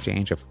an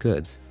exchange of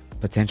goods,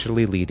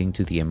 potentially leading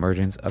to the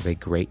emergence of a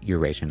great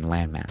Eurasian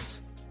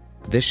landmass.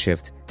 This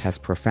shift has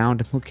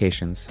profound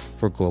implications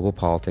for global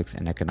politics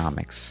and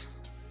economics.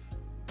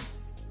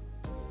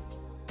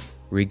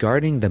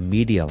 Regarding the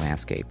media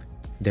landscape,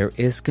 there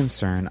is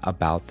concern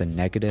about the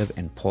negative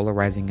and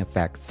polarizing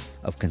effects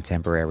of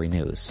contemporary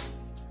news.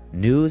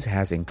 News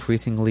has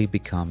increasingly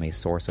become a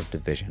source of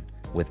division,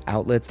 with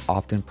outlets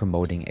often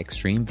promoting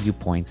extreme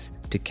viewpoints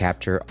to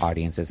capture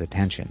audiences'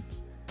 attention.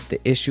 The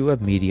issue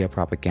of media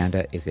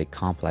propaganda is a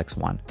complex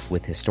one,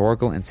 with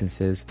historical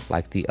instances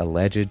like the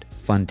alleged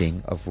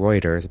funding of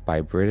Reuters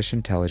by British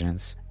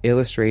intelligence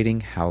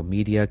illustrating how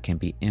media can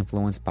be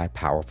influenced by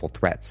powerful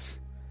threats.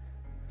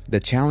 The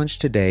challenge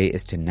today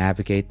is to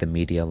navigate the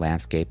media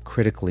landscape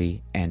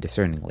critically and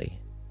discerningly.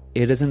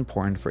 It is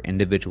important for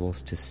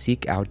individuals to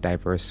seek out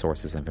diverse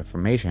sources of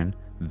information,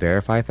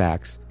 verify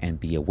facts, and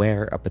be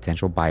aware of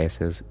potential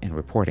biases in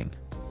reporting.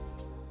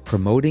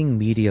 Promoting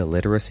media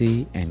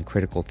literacy and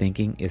critical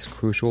thinking is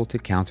crucial to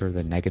counter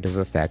the negative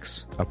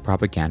effects of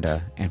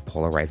propaganda and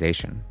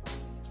polarization.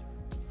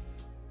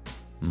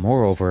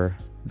 Moreover,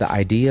 the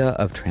idea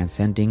of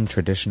transcending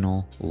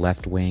traditional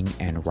left-wing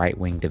and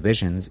right-wing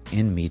divisions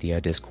in media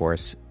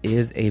discourse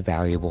is a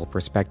valuable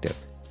perspective.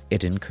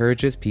 It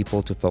encourages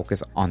people to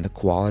focus on the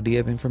quality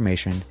of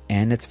information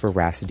and its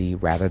veracity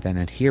rather than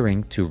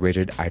adhering to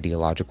rigid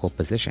ideological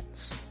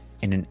positions.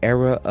 In an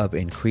era of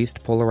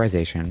increased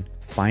polarization,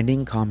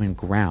 finding common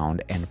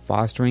ground and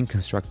fostering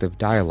constructive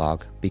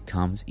dialogue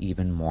becomes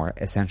even more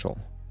essential.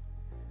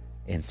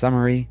 In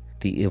summary,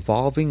 the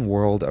evolving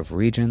world of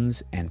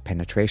regions and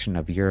penetration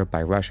of Europe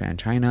by Russia and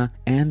China,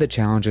 and the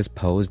challenges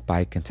posed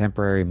by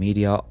contemporary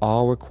media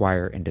all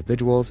require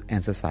individuals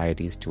and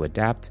societies to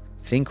adapt,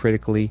 think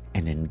critically,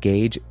 and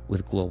engage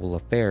with global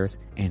affairs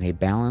in a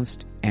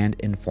balanced and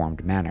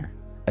informed manner.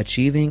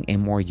 Achieving a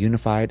more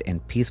unified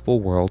and peaceful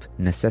world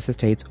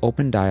necessitates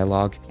open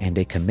dialogue and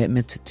a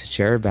commitment to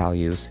shared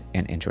values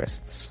and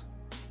interests.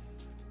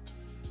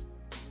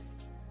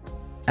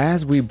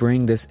 As we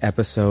bring this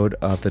episode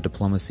of the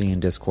Diplomacy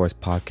and Discourse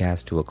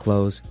podcast to a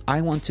close,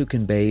 I want to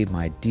convey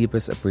my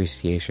deepest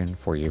appreciation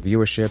for your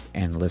viewership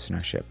and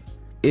listenership.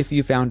 If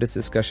you found this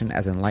discussion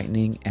as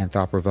enlightening and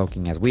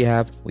thought-provoking as we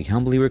have, we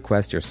humbly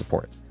request your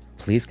support.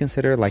 Please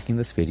consider liking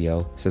this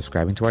video,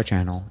 subscribing to our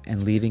channel,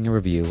 and leaving a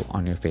review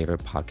on your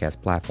favorite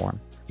podcast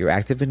platform. Your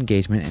active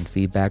engagement and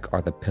feedback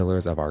are the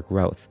pillars of our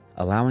growth,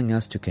 allowing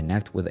us to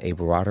connect with a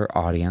broader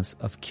audience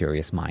of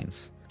curious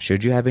minds.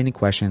 Should you have any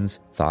questions,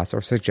 thoughts,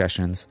 or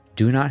suggestions,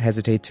 do not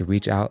hesitate to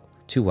reach out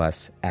to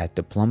us at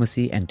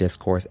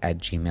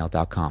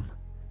diplomacyanddiscourse@gmail.com.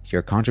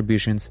 Your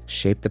contributions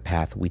shape the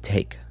path we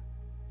take.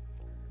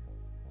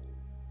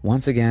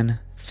 Once again,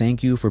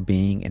 thank you for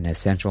being an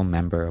essential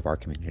member of our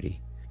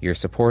community. Your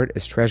support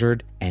is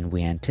treasured, and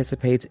we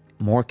anticipate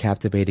more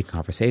captivating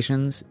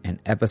conversations and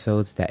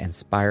episodes that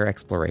inspire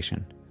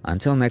exploration.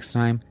 Until next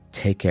time,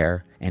 take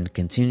care and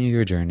continue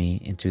your journey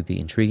into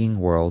the intriguing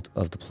world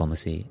of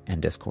diplomacy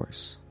and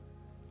discourse.